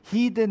Mueller,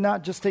 he did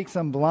not just take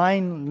some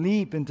blind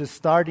leap into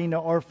starting an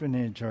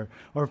orphanage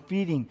or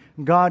feeding.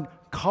 God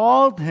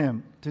called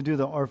him to do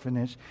the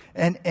orphanage.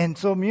 And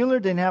so Mueller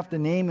didn't have to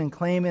name and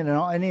claim it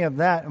and any of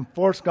that and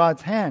force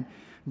God's hand.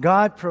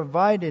 God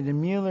provided,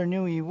 and Mueller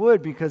knew he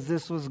would because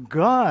this was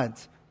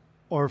God's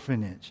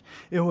orphanage.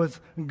 It was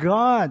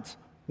God's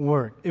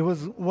work. It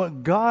was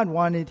what God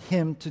wanted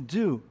him to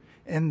do.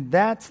 And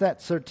that's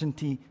that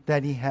certainty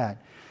that he had.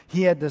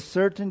 He had the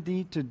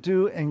certainty to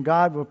do, and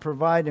God will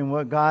provide in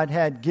what God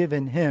had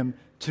given him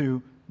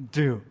to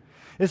do.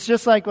 It's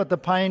just like what the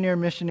pioneer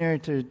missionary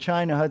to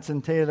China,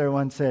 Hudson Taylor,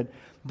 once said,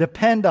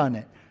 depend on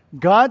it.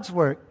 God's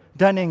work,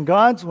 done in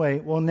God's way,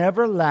 will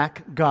never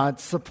lack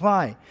God's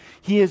supply.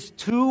 He is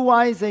too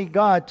wise a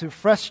God to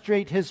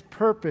frustrate his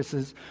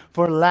purposes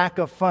for lack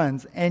of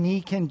funds, and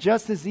he can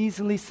just as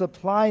easily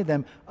supply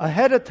them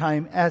ahead of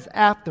time as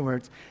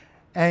afterwards,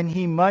 and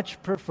he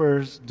much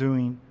prefers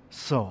doing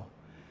so.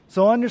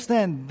 So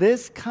understand,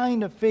 this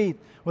kind of faith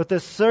with the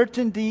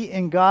certainty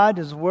in God,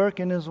 his work,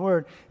 and his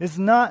word is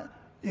not,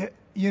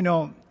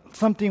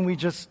 something we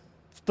just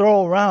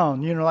throw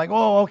around, like,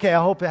 oh, okay,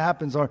 I hope it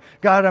happens, or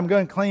God, I'm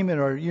going to claim it,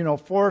 or,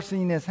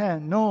 forcing his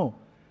hand. No,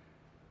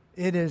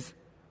 it is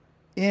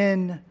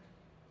in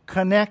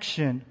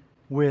connection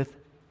with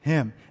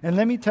him. And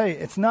let me tell you,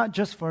 it's not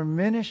just for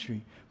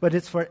ministry, but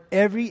it's for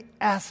every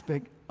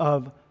aspect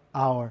of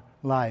our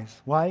lives.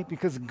 Why?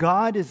 Because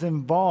God is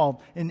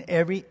involved in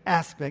every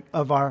aspect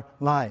of our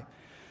life.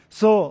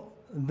 So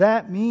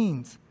that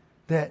means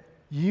that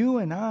you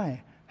and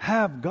I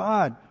have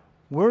God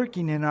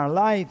working in our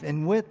life,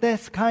 and with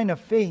this kind of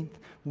faith,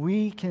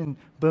 we can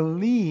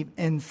believe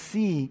and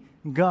see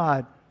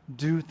God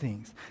do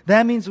things.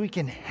 That means we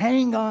can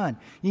hang on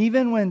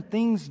even when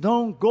things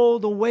don't go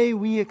the way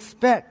we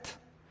expect.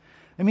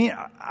 I mean,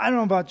 I don't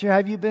know about you.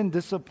 Have you been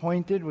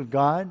disappointed with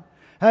God?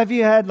 Have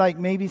you had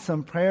maybe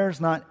some prayers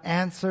not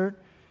answered,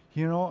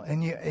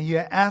 and you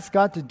ask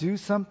God to do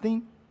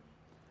something?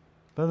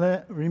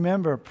 But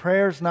remember,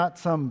 prayer's not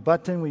some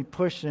button we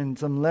push and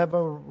some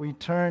lever we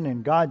turn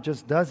and God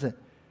just does it.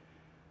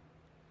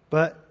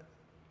 But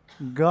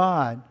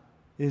God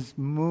is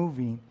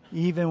moving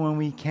even when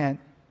we can't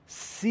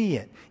see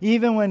it.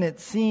 Even when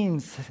it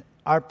seems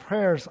our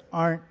prayers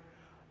aren't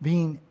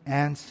being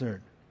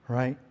answered,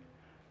 right?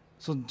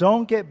 So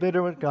don't get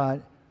bitter with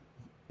God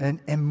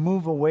and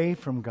move away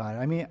from God.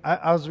 I mean,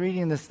 I was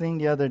reading this thing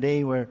the other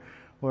day where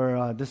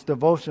this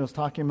devotion was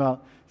talking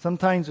about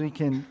sometimes we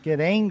can get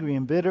angry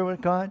and bitter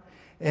with God,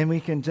 and we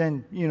can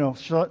then,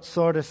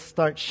 sort of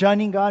start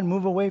shunning God,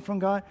 move away from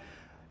God.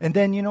 And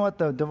then you know what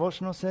the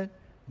devotional said?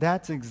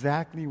 That's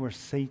exactly where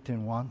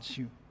Satan wants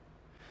you.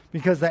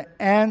 Because the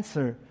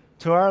answer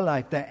to our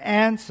life, the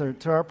answer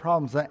to our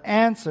problems, the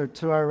answer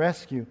to our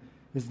rescue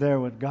is there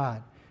with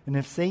God. And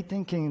if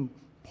Satan can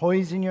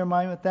poison your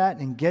mind with that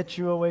and get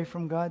you away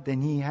from God,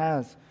 then he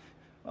has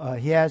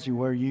you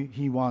where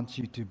he wants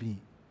you to be.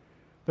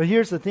 But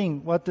here's the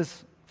thing, what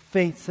does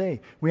faith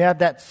say? We have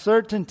that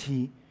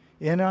certainty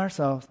in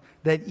ourselves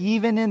that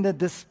even in the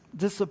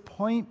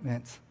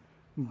disappointments,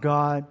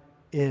 God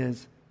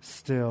is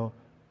still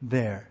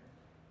there.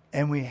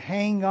 And we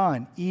hang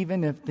on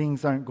even if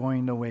things aren't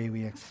going the way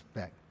we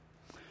expect.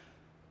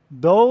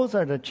 Those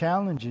are the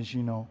challenges,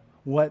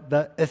 what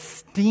the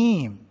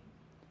esteem,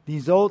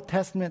 these Old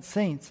Testament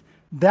saints,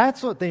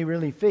 that's what they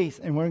really face.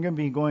 And we're going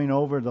to be going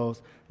over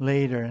those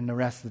later in the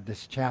rest of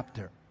this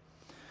chapter.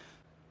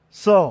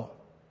 So,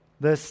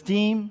 the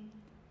esteem,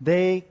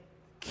 they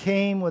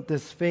came with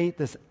this faith,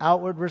 this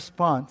outward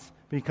response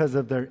because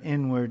of their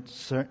inward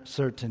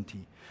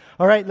certainty.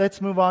 All right,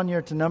 let's move on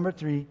here to number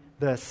 3,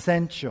 the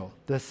essential.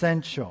 The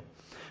essential.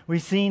 We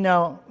see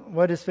now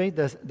what is faith,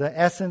 the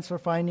essence we're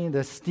finding, the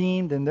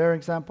esteemed in their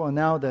example, and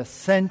now the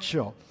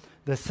essential.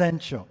 The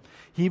essential.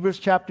 Hebrews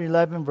chapter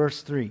 11,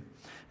 verse 3.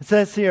 It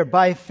says here,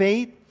 by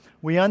faith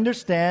we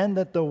understand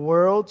that the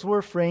worlds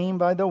were framed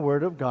by the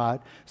word of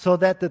God, so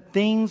that the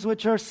things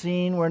which are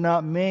seen were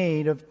not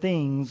made of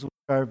things which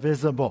are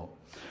visible.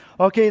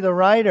 Okay, the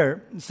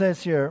writer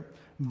says here,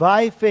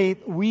 by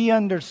faith we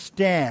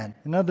understand.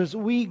 In other words,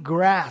 we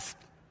grasp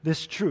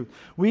this truth.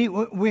 We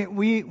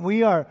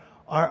are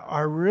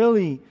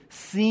really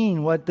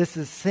seeing what this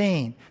is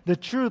saying. The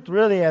truth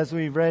really, as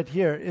we've read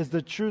here, is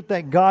the truth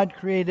that God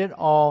created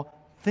all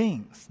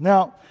things.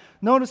 Now,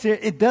 notice here,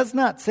 it does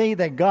not say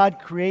that God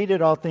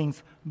created all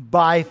things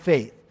by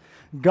faith.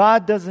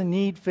 God doesn't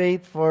need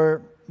faith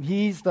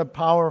He's the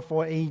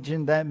powerful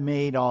agent that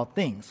made all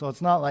things. So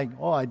it's not like,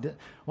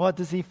 what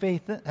does He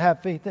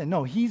have faith in?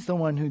 No, He's the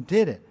one who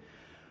did it.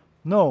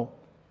 No,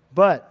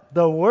 but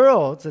the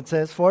worlds, it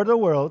says, for the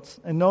worlds,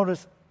 and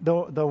notice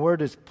the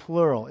word is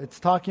plural. It's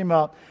talking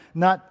about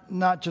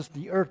not just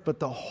the earth, but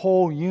the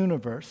whole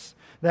universe.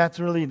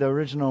 That's really the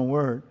original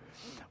word.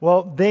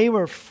 Well, they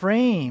were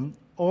framed,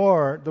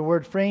 or the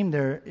word framed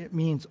there, it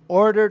means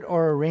ordered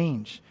or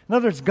arranged. In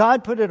other words,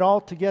 God put it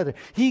all together.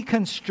 He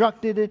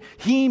constructed it.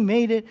 He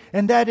made it.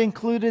 And that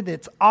included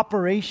its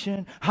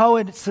operation, how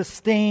it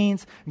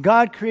sustains.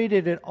 God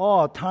created it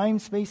all, time,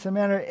 space, and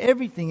matter,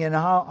 everything, and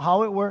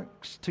how it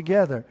works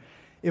together.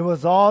 It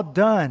was all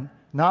done,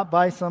 not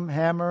by some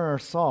hammer or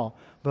saw,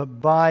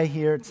 but by,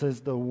 here it says,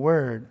 the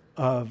word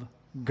of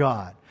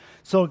God.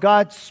 So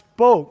God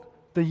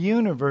spoke the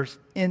universe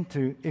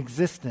into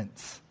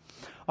existence.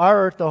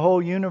 Our earth, the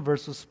whole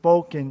universe was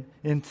spoken,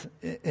 and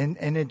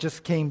it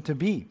just came to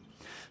be.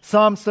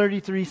 Psalms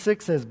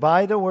 33:6 says,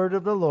 by the word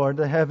of the Lord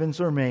the heavens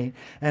were made,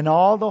 and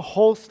all the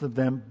host of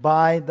them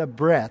by the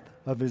breath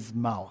of his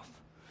mouth.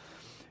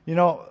 You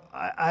know,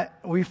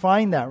 we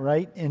find that,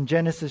 right? In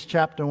Genesis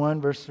chapter 1,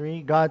 verse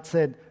 3, God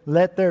said,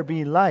 let there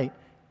be light.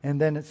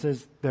 And then it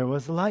says, there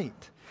was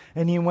light.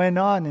 And he went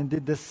on and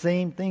did the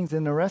same things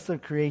in the rest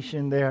of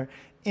creation there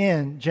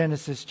in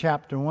Genesis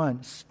chapter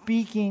 1,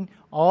 speaking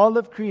all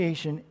of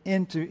creation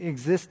into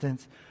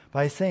existence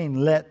by saying,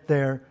 let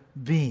there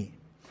be.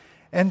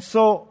 And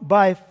so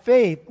by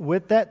faith,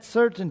 with that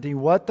certainty,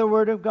 what the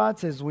Word of God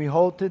says, we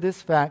hold to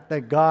this fact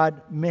that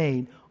God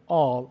made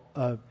all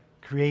of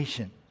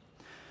creation.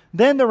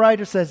 Then the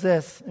writer says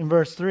this in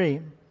verse 3,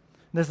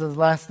 this is the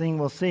last thing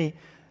we'll see,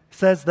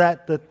 says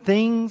that the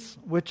things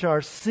which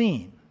are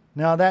seen,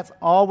 now that's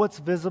all what's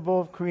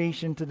visible of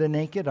creation to the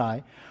naked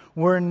eye,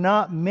 were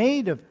not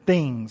made of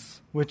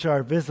things which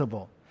are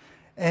visible.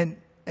 And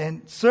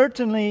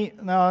certainly,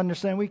 now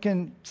understand, we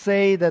can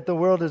say that the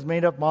world is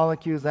made of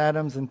molecules,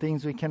 atoms, and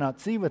things we cannot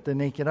see with the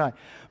naked eye.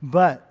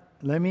 But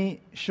let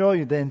me show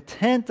you, the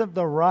intent of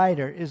the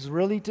writer is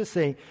really to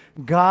say,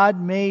 God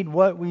made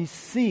what we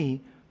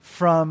see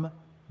from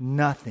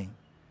nothing.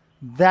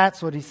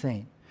 That's what he's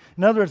saying.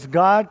 In other words,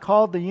 God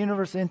called the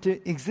universe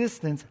into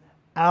existence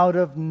out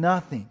of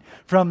nothing,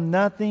 from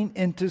nothing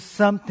into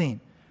something.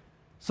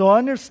 So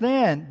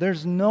understand,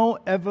 there's no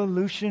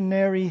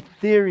evolutionary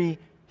theory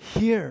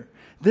here.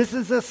 This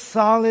is a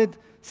solid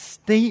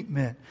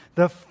statement.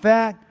 The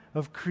fact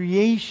of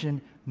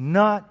creation,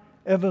 not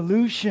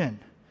evolution.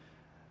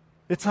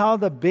 It's how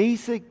the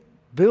basic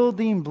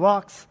building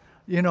blocks,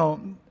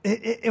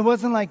 it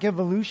wasn't like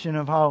evolution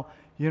of how,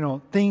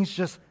 things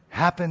just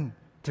happen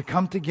to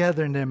come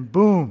together and then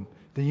boom,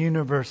 the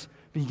universe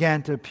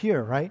began to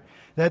appear, right?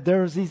 That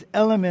there's these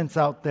elements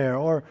out there,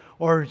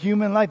 or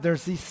human life,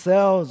 there's these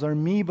cells or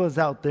amoebas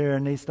out there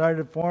and they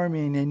started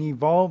forming and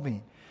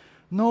evolving.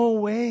 No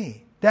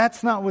way.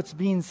 That's not what's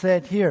being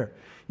said here.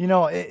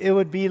 It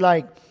would be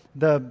like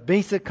the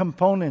basic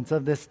components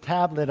of this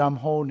tablet I'm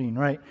holding,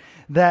 right?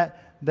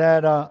 That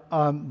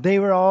they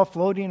were all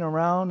floating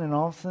around and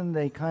all of a sudden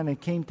they kind of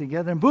came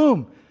together and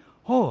boom!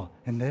 Oh,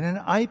 and then an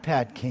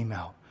iPad came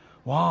out.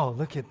 Wow,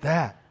 look at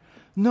that.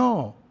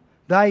 No.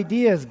 The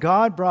idea is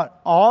God brought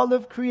all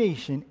of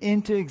creation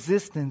into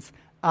existence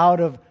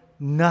out of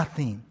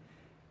nothing.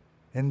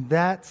 And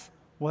that's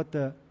what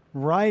the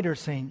writer's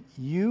saying.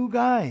 You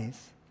guys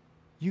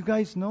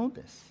know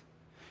this.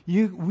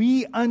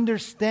 We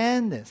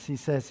understand this, he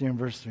says here in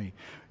verse 3.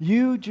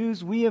 You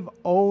Jews, we have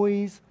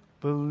always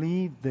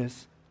believed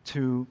this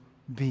to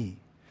be.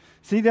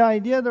 See, the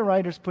idea the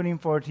writer's putting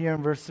forward here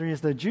in verse 3 is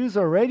the Jews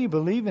already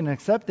believed and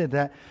accepted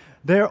that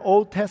their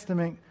Old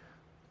Testament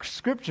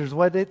scriptures,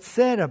 what it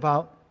said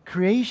about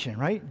creation,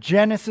 right?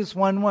 Genesis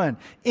 1:1.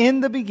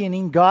 In the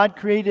beginning, God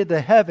created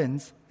the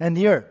heavens and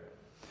the earth.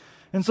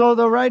 And so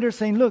the writer's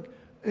saying, look,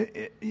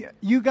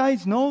 you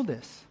guys know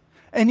this.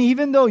 And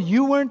even though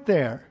you weren't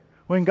there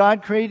when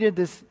God created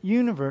this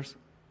universe,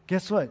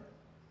 guess what?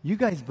 You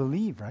guys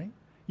believe, right?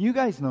 You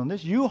guys know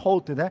this. You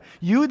hold to that.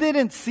 You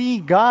didn't see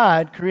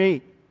God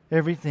create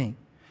everything.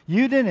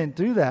 You didn't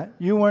do that.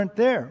 You weren't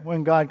there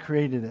when God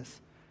created this.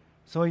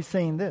 So he's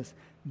saying this.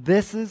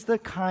 This is the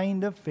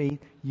kind of faith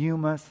you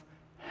must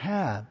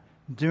have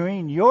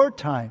during your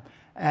time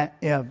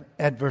of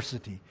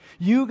adversity.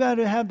 You got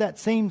to have that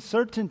same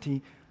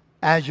certainty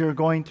as you're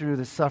going through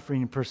the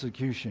suffering and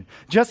persecution.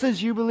 Just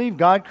as you believe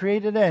God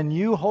created it and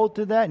you hold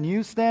to that and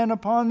you stand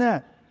upon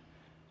that,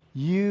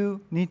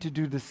 you need to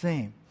do the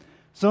same.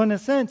 So in a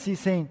sense, he's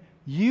saying,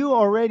 you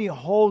already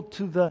hold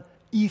to the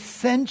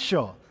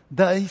essential.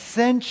 The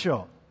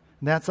essential.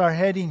 That's our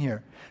heading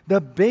here.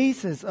 The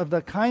basis of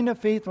the kind of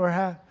faith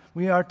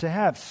we are to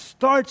have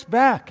starts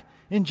back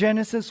in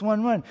Genesis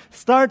 1:1.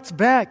 Starts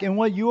back in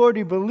what you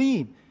already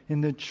believe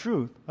in the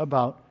truth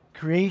about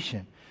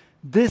creation.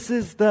 This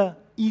is the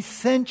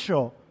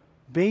essential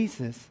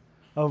basis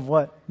of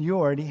what you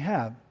already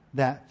have,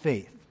 that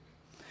faith.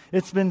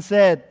 It's been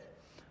said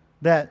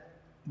that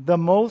the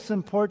most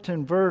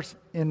important verse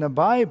in the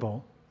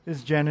Bible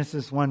is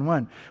Genesis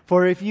 1:1.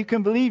 For if you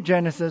can believe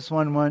Genesis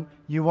 1:1,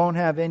 you won't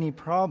have any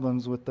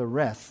problems with the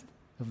rest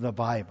of the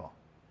Bible.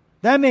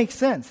 That makes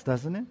sense,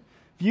 doesn't it?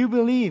 If you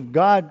believe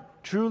God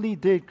truly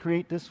did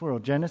create this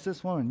world,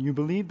 Genesis 1, you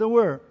believe the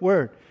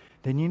word,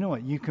 then you know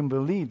what? You can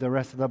believe the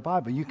rest of the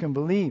Bible. You can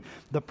believe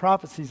the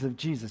prophecies of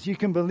Jesus. You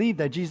can believe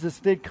that Jesus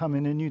did come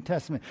in the New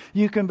Testament.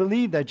 You can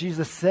believe that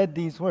Jesus said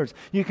these words.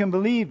 You can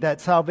believe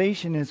that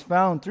salvation is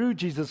found through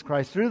Jesus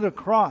Christ, through the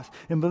cross,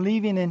 and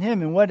believing in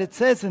Him and what it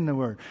says in the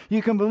Word.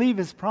 You can believe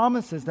His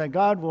promises that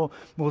God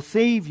will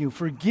save you,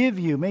 forgive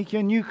you, make you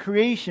a new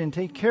creation,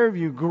 take care of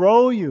you,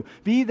 grow you,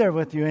 be there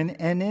with you, and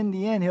in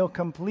the end, He'll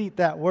complete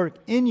that work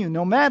in you,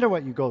 no matter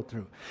what you go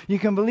through. You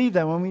can believe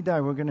that when we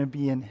die, we're going to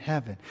be in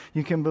heaven.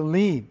 You can believe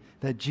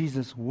that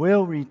Jesus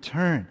will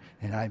return,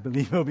 and I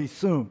believe He'll be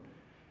soon.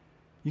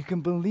 You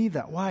can believe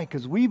that. Why?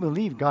 Because we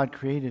believe God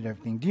created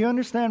everything. Do you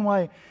understand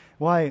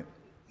why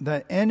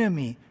the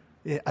enemy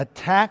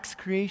attacks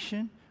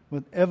creation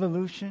with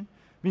evolution?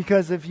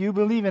 Because if you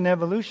believe in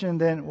evolution,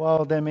 then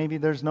maybe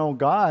there's no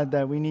God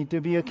that we need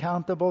to be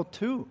accountable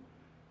to.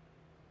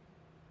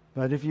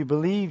 But if you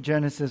believe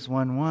Genesis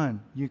 1:1,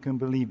 you can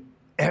believe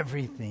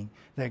everything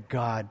that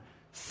God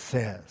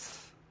says.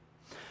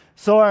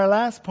 So our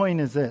last point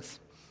is this.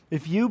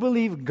 If you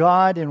believe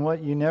God in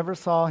what you never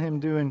saw Him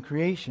do in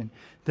creation,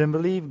 then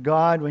believe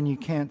God when you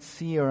can't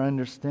see or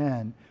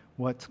understand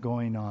what's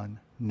going on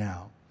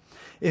now.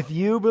 If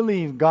you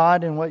believe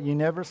God in what you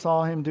never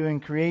saw Him do in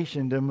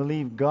creation, then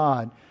believe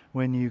God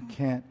when you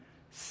can't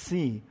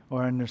see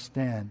or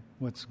understand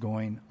what's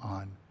going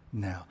on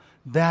now.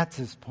 That's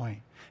his point.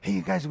 Hey,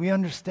 you guys, we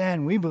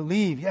understand, we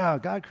believe,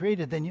 God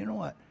created, then you know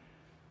what?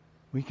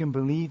 We can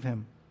believe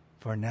Him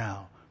for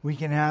now. We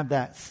can have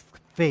that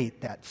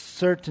faith, that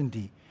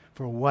certainty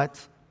for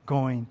what's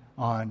going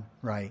on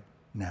right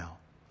now.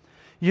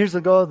 Years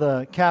ago,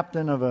 the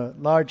captain of a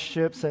large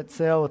ship set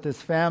sail with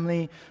his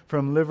family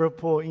from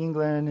Liverpool,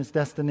 England. His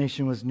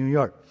destination was New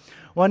York.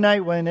 One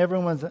night when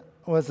everyone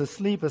was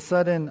asleep, a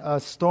sudden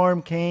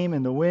storm came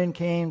and the wind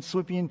came,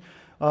 sweeping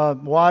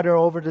water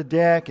over the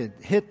deck. It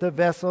hit the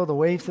vessel, the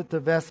waves hit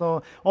the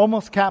vessel,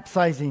 almost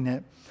capsizing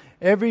it.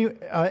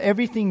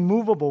 Everything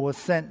movable was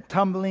sent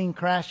tumbling,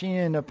 crashing,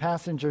 and the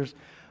passengers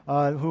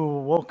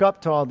who woke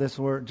up to all this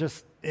were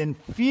just in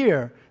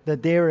fear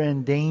that they were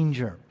in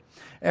danger.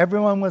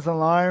 Everyone was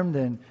alarmed,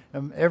 and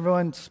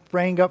everyone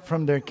sprang up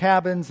from their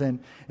cabins and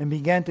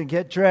began to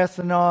get dressed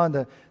and all.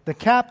 The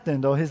captain,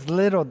 though, his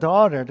little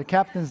daughter, the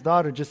captain's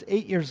daughter, just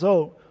 8 years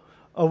old,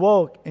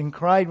 awoke and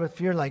cried with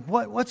fear, like,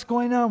 what's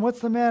going on? What's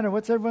the matter?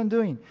 What's everyone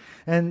doing?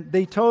 And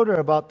they told her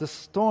about the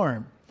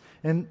storm.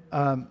 And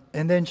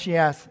then she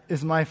asked,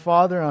 is my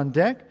father on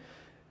deck?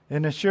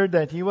 And assured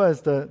that he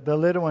was, the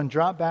little one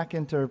dropped back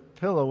into her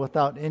pillow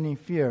without any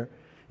fear,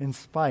 in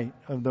spite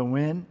of the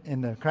wind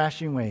and the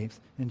crashing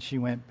waves, and she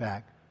went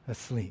back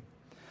asleep.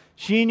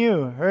 She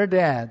knew her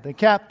dad, the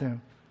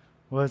captain,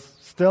 was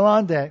still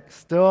on deck,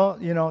 still,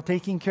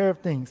 taking care of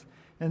things,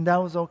 and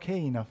that was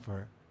okay enough for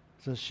her.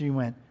 So she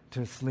went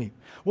to sleep.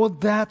 Well,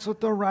 that's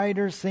what the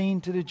writer is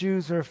saying to the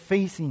Jews who are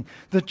facing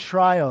the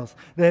trials,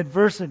 the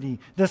adversity,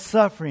 the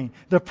suffering,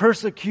 the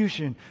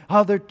persecution,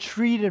 how they're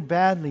treated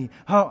badly,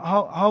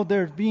 how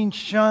they're being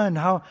shunned,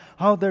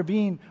 how they're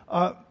being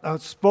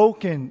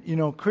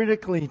spoken,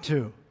 critically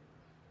to.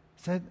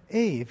 Said,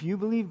 hey, if you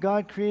believe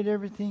God created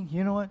everything,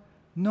 you know what?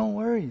 No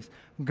worries.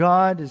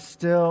 God is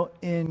still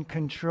in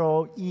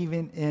control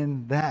even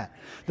in that.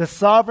 The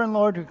sovereign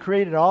Lord who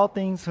created all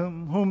things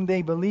whom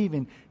they believe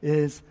in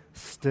is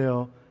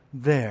still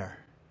there.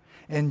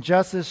 And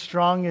just as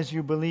strong as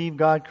you believe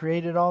God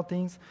created all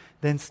things,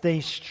 then stay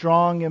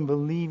strong in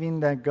believing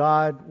that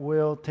God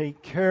will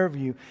take care of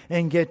you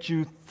and get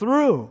you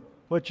through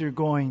what you're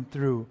going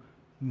through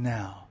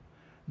now.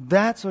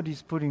 That's what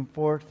he's putting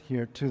forth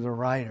here to the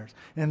writers.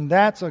 And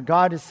that's what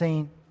God is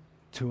saying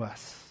to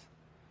us.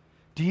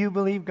 Do you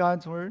believe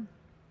God's word?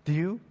 Do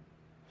you?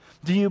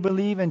 Do you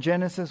believe in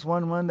Genesis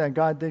 1:1 that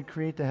God did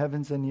create the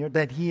heavens and the earth,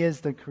 that He is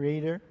the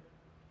creator?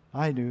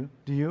 I do.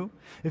 Do you?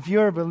 If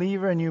you're a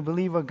believer and you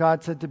believe what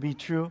God said to be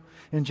true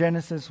in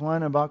Genesis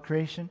 1 about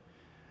creation,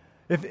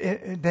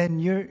 then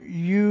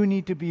you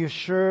need to be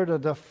assured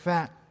of the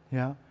fact,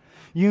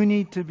 you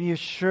need to be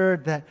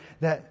assured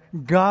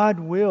that God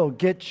will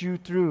get you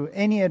through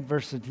any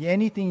adversity,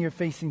 anything you're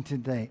facing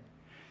today.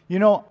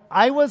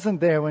 I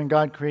wasn't there when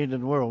God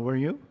created the world, were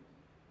you?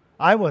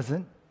 I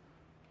wasn't.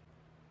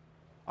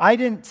 I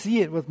didn't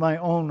see it with my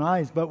own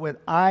eyes, but with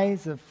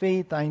eyes of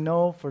faith, I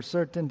know for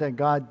certain that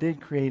God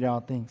did create all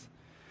things.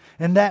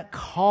 And that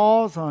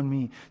calls on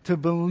me to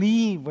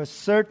believe with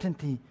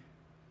certainty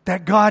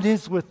that God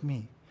is with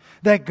me,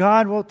 that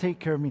God will take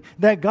care of me,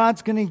 that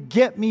God's going to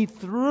get me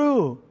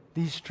through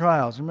these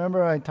trials.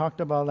 Remember I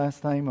talked about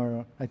last time,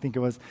 or I think it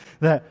was,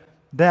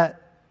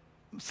 that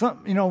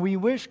some, we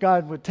wish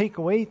God would take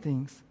away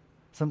things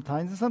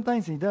sometimes, and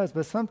sometimes He does,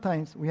 but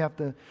sometimes we got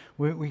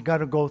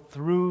to go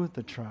through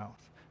the trials.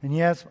 And He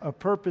has a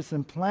purpose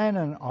and plan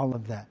on all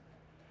of that.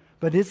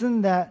 But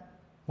isn't that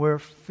where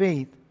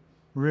faith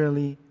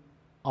really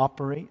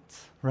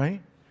operates, right?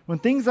 When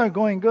things are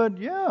going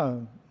good,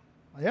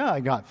 I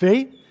got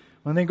faith.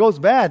 When it goes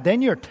bad,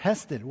 then you're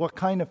tested. What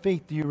kind of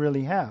faith do you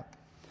really have?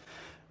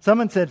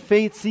 Someone said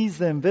faith sees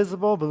the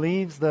invisible,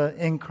 believes the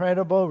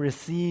incredible,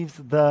 receives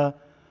the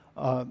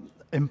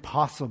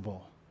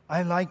impossible.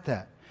 I like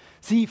that.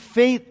 See,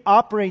 faith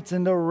operates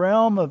in the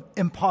realm of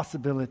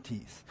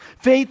impossibilities.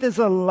 Faith is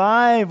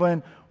alive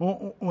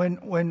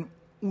when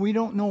we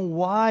don't know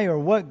why or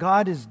what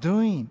God is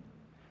doing,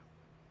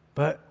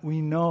 but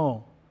we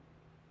know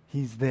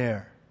He's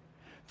there.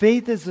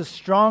 Faith is the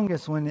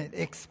strongest when it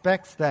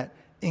expects that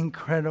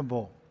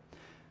incredible.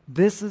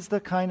 This is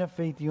the kind of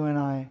faith you and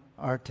I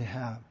are to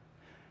have.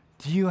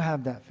 Do you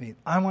have that faith?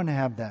 I want to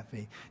have that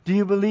faith. Do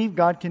you believe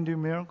God can do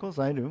miracles?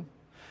 I do.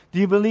 Do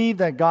you believe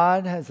that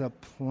God has a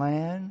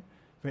plan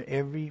for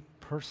every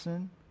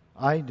person?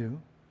 I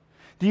do.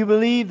 Do you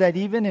believe that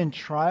even in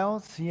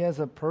trials, He has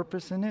a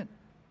purpose in it?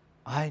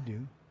 I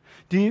do.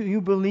 Do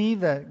you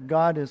believe that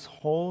God is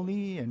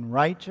holy and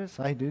righteous?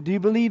 I do. Do you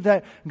believe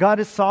that God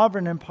is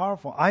sovereign and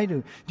powerful? I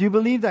do. Do you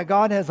believe that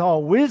God has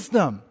all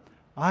wisdom?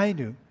 I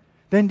do.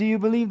 Then do you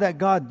believe that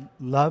God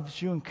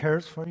loves you and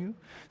cares for you?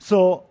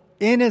 So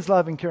in His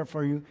love and care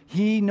for you,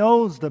 He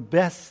knows the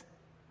best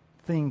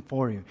thing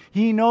for you.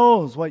 He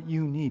knows what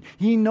you need.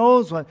 He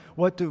knows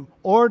what to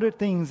order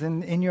things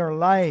in your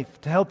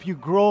life to help you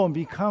grow and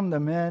become the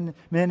men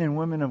and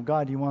women of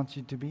God He wants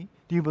you to be.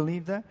 Do you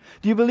believe that?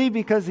 Do you believe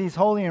because He's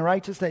holy and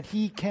righteous that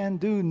He can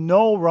do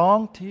no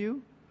wrong to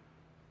you?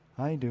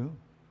 I do.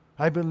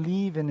 I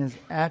believe in His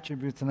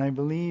attributes and I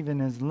believe in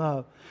His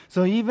love.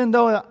 So even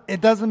though it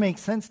doesn't make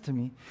sense to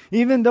me,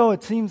 even though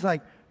it seems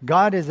like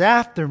God is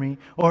after me,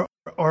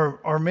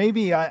 or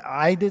maybe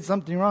I did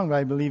something wrong, but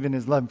I believe in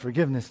His love and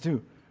forgiveness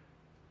too.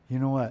 You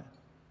know what?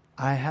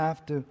 I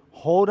have to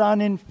hold on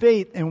in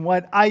faith in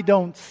what I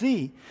don't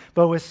see,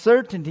 but with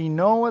certainty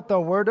know what the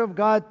Word of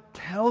God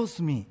tells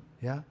me.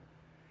 Yeah?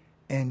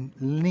 And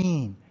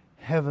lean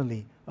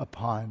heavily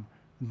upon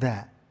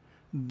that.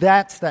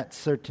 That's that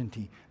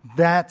certainty.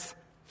 That's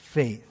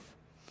faith.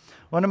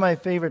 One of my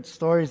favorite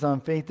stories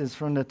on faith is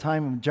from the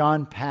time of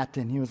John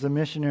Paton. He was a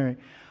missionary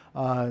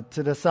to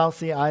the South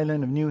Sea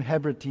island of New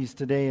Hebrides.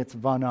 Today it's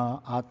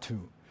Vanuatu.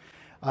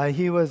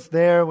 He was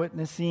there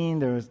witnessing.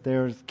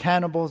 There was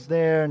cannibals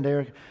there, and they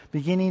were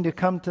beginning to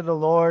come to the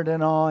Lord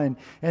and all.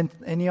 And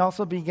he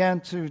also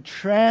began to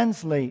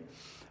translate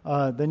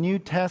the New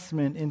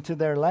Testament into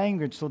their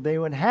language so they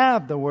would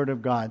have the Word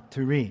of God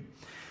to read.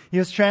 He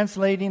was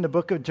translating the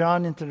book of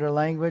John into their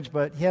language,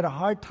 but he had a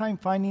hard time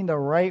finding the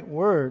right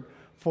word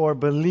for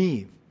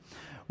believe.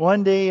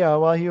 One day,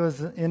 while he was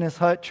in his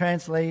hut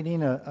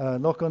translating, a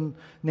local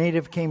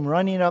native came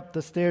running up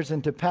the stairs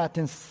into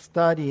Paton's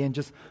study and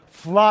just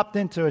flopped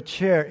into a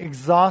chair,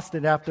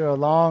 exhausted after a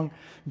long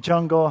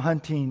jungle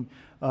hunting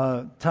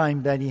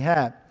time that he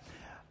had.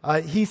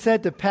 He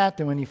said to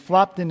Paton, when he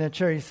flopped in the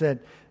chair, he said,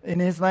 in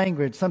his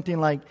language, something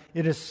like,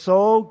 "It is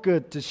so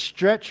good to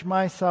stretch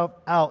myself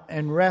out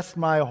and rest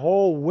my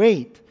whole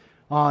weight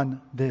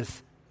on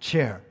this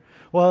chair."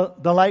 Well,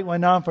 the light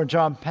went on for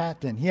John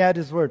Paton. He had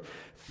his word.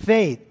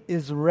 Faith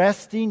is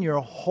resting your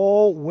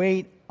whole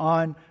weight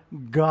on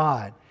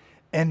God.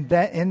 And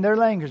that in their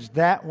language,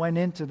 that went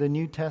into the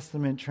New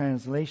Testament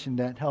translation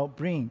that helped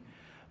bring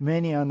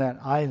many on that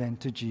island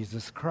to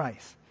Jesus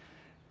Christ.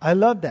 I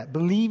love that.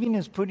 Believing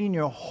is putting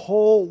your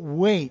whole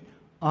weight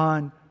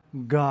on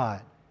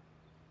God.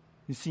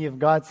 You see, if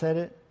God said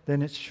it,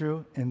 then it's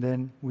true, and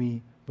then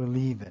we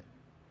believe it.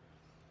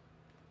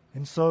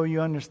 And so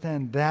you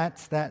understand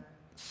that's that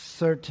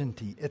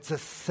certainty. It's a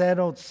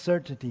settled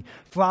certainty.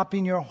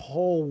 Flopping your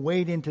whole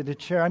weight into the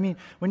chair. I mean,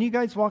 when you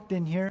guys walked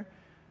in here,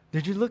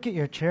 did you look at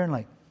your chair and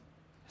like,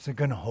 is it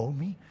going to hold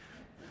me?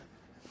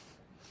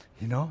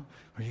 You know?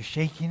 Are you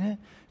shaking it?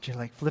 Did you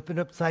like flip it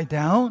upside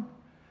down?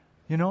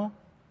 You know?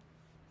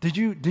 Did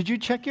you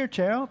check your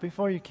chair out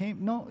before you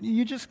came? No,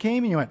 you just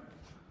came and you went,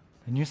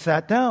 and you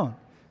sat down.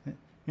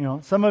 You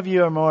know, some of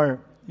you are more,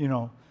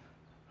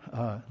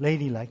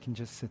 ladylike and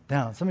just sit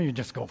down. Some of you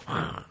just go,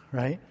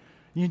 right?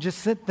 You just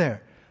sit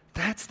there.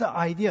 That's the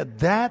idea.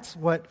 That's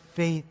what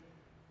faith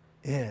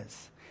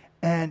is.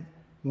 And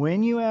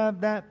when you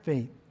have that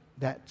faith,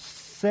 that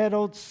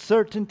settled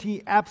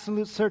certainty,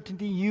 absolute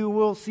certainty, you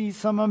will see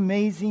some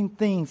amazing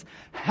things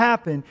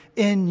happen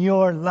in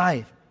your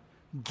life.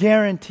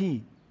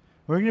 Guaranteed.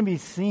 We're going to be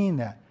seeing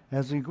that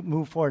as we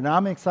move forward. Now,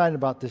 I'm excited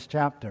about this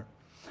chapter.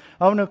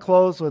 I want to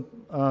close with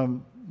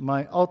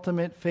my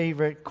ultimate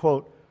favorite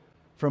quote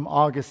from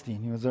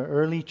Augustine. He was an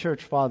early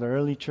church father,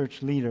 early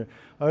church leader.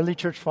 Early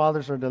church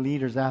fathers are the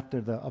leaders after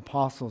the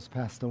apostles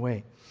passed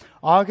away.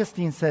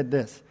 Augustine said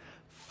this: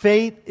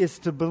 faith is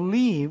to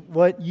believe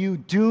what you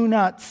do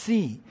not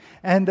see,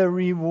 and the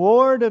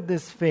reward of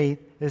this faith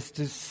is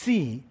to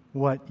see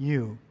what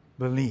you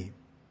believe.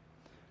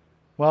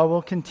 Well,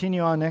 we'll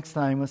continue on next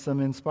time with some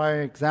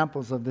inspiring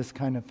examples of this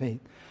kind of faith.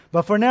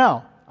 But for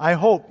now, I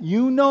hope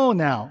you know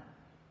now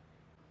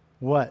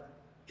what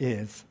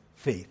is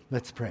faith.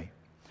 Let's pray.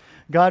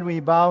 God, we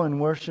bow and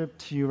worship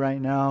to you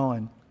right now,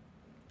 and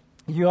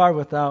you are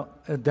without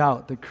a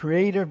doubt the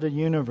creator of the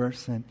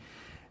universe.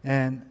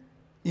 And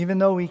even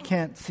though we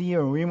can't see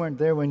or we weren't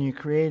there when you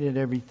created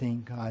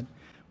everything, God,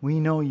 we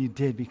know you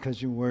did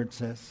because your word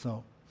says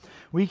so.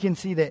 We can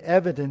see the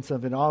evidence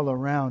of it all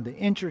around, the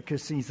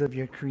intricacies of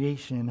your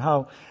creation,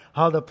 how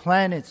the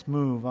planets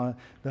move,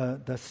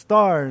 the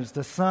stars,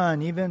 the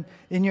sun, even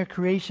in your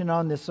creation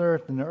on this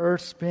earth, and the earth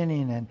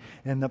spinning,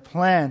 and the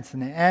plants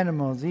and the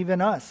animals,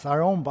 even us,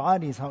 our own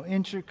bodies, how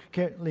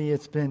intricately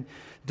it's been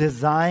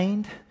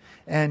designed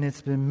and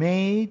it's been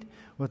made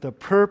with a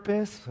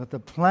purpose, with a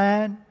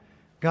plan.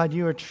 God,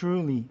 you are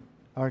truly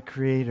our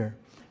creator.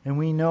 And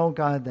we know,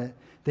 God,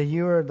 that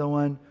you are the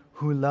one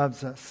who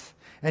loves us.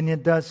 And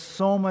it does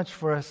so much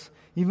for us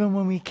even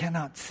when we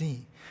cannot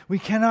see. We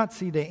cannot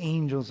see the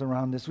angels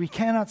around us. We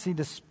cannot see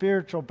the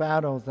spiritual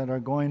battles that are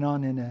going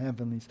on in the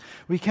heavenlies.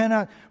 We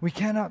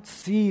cannot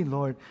see,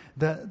 Lord,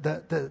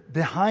 the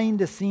behind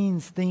the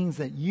scenes things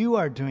that you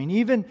are doing.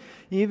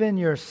 Even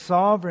your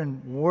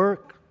sovereign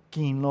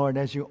working, Lord,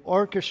 as you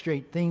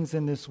orchestrate things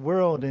in this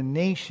world, in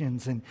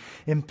nations, and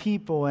in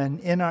people, and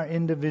in our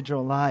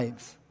individual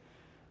lives.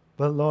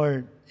 But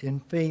Lord,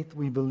 in faith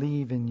we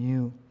believe in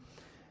you.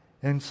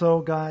 And so,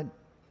 God,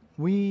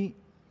 we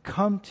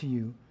come to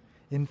you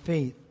in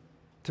faith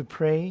to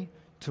pray,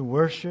 to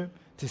worship,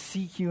 to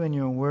seek you in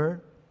your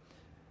word.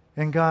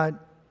 And God,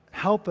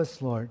 help us,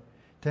 Lord,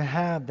 to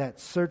have that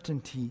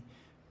certainty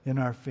in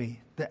our faith,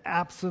 the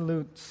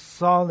absolute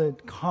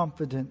solid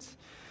confidence,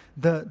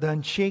 the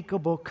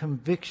unshakable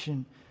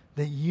conviction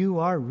that you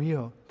are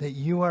real, that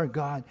you are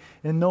God.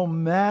 And no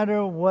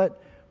matter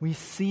what we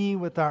see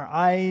with our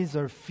eyes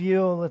or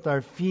feel with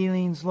our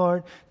feelings,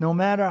 Lord, no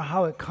matter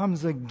how it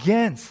comes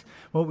against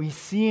what we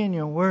see in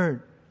your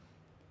word,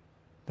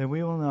 that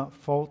we will not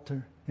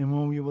falter, and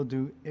when we will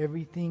do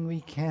everything we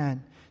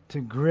can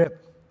to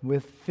grip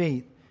with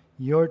faith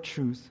your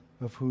truth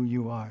of who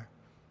you are.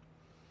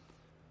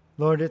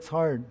 Lord, it's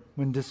hard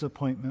when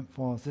disappointment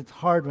falls. It's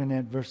hard when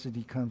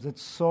adversity comes.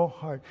 It's so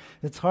hard.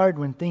 It's hard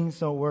when things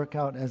don't work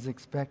out as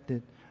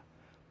expected.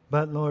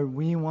 But Lord,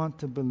 we want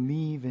to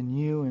believe in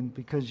you, and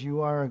because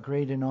you are a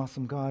great and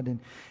awesome God.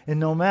 And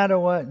no matter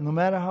what, no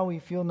matter how we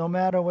feel, no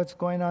matter what's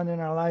going on in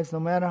our lives, no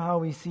matter how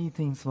we see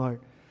things, Lord,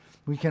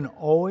 we can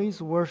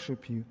always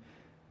worship you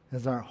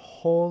as our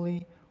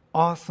holy,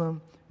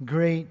 awesome,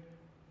 great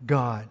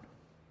God.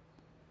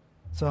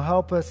 So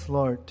help us,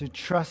 Lord, to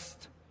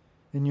trust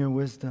in your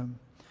wisdom,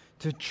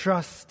 to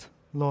trust,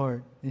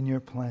 Lord, in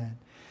your plan,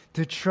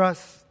 to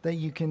trust that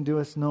you can do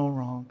us no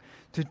wrong,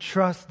 to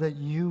trust that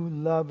you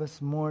love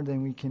us more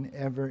than we can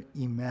ever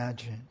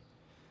imagine.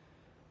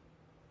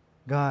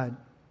 God,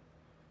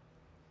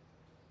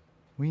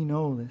 we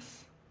know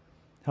this.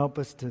 Help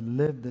us to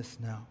live this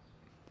now,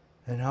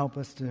 and help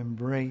us to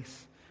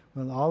embrace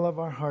with all of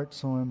our heart,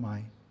 soul, and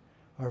mind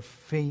our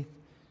faith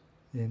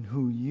in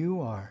who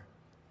you are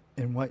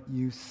and what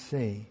you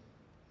say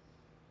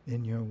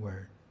in your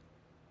word.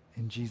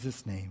 In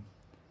Jesus' name,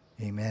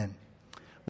 amen.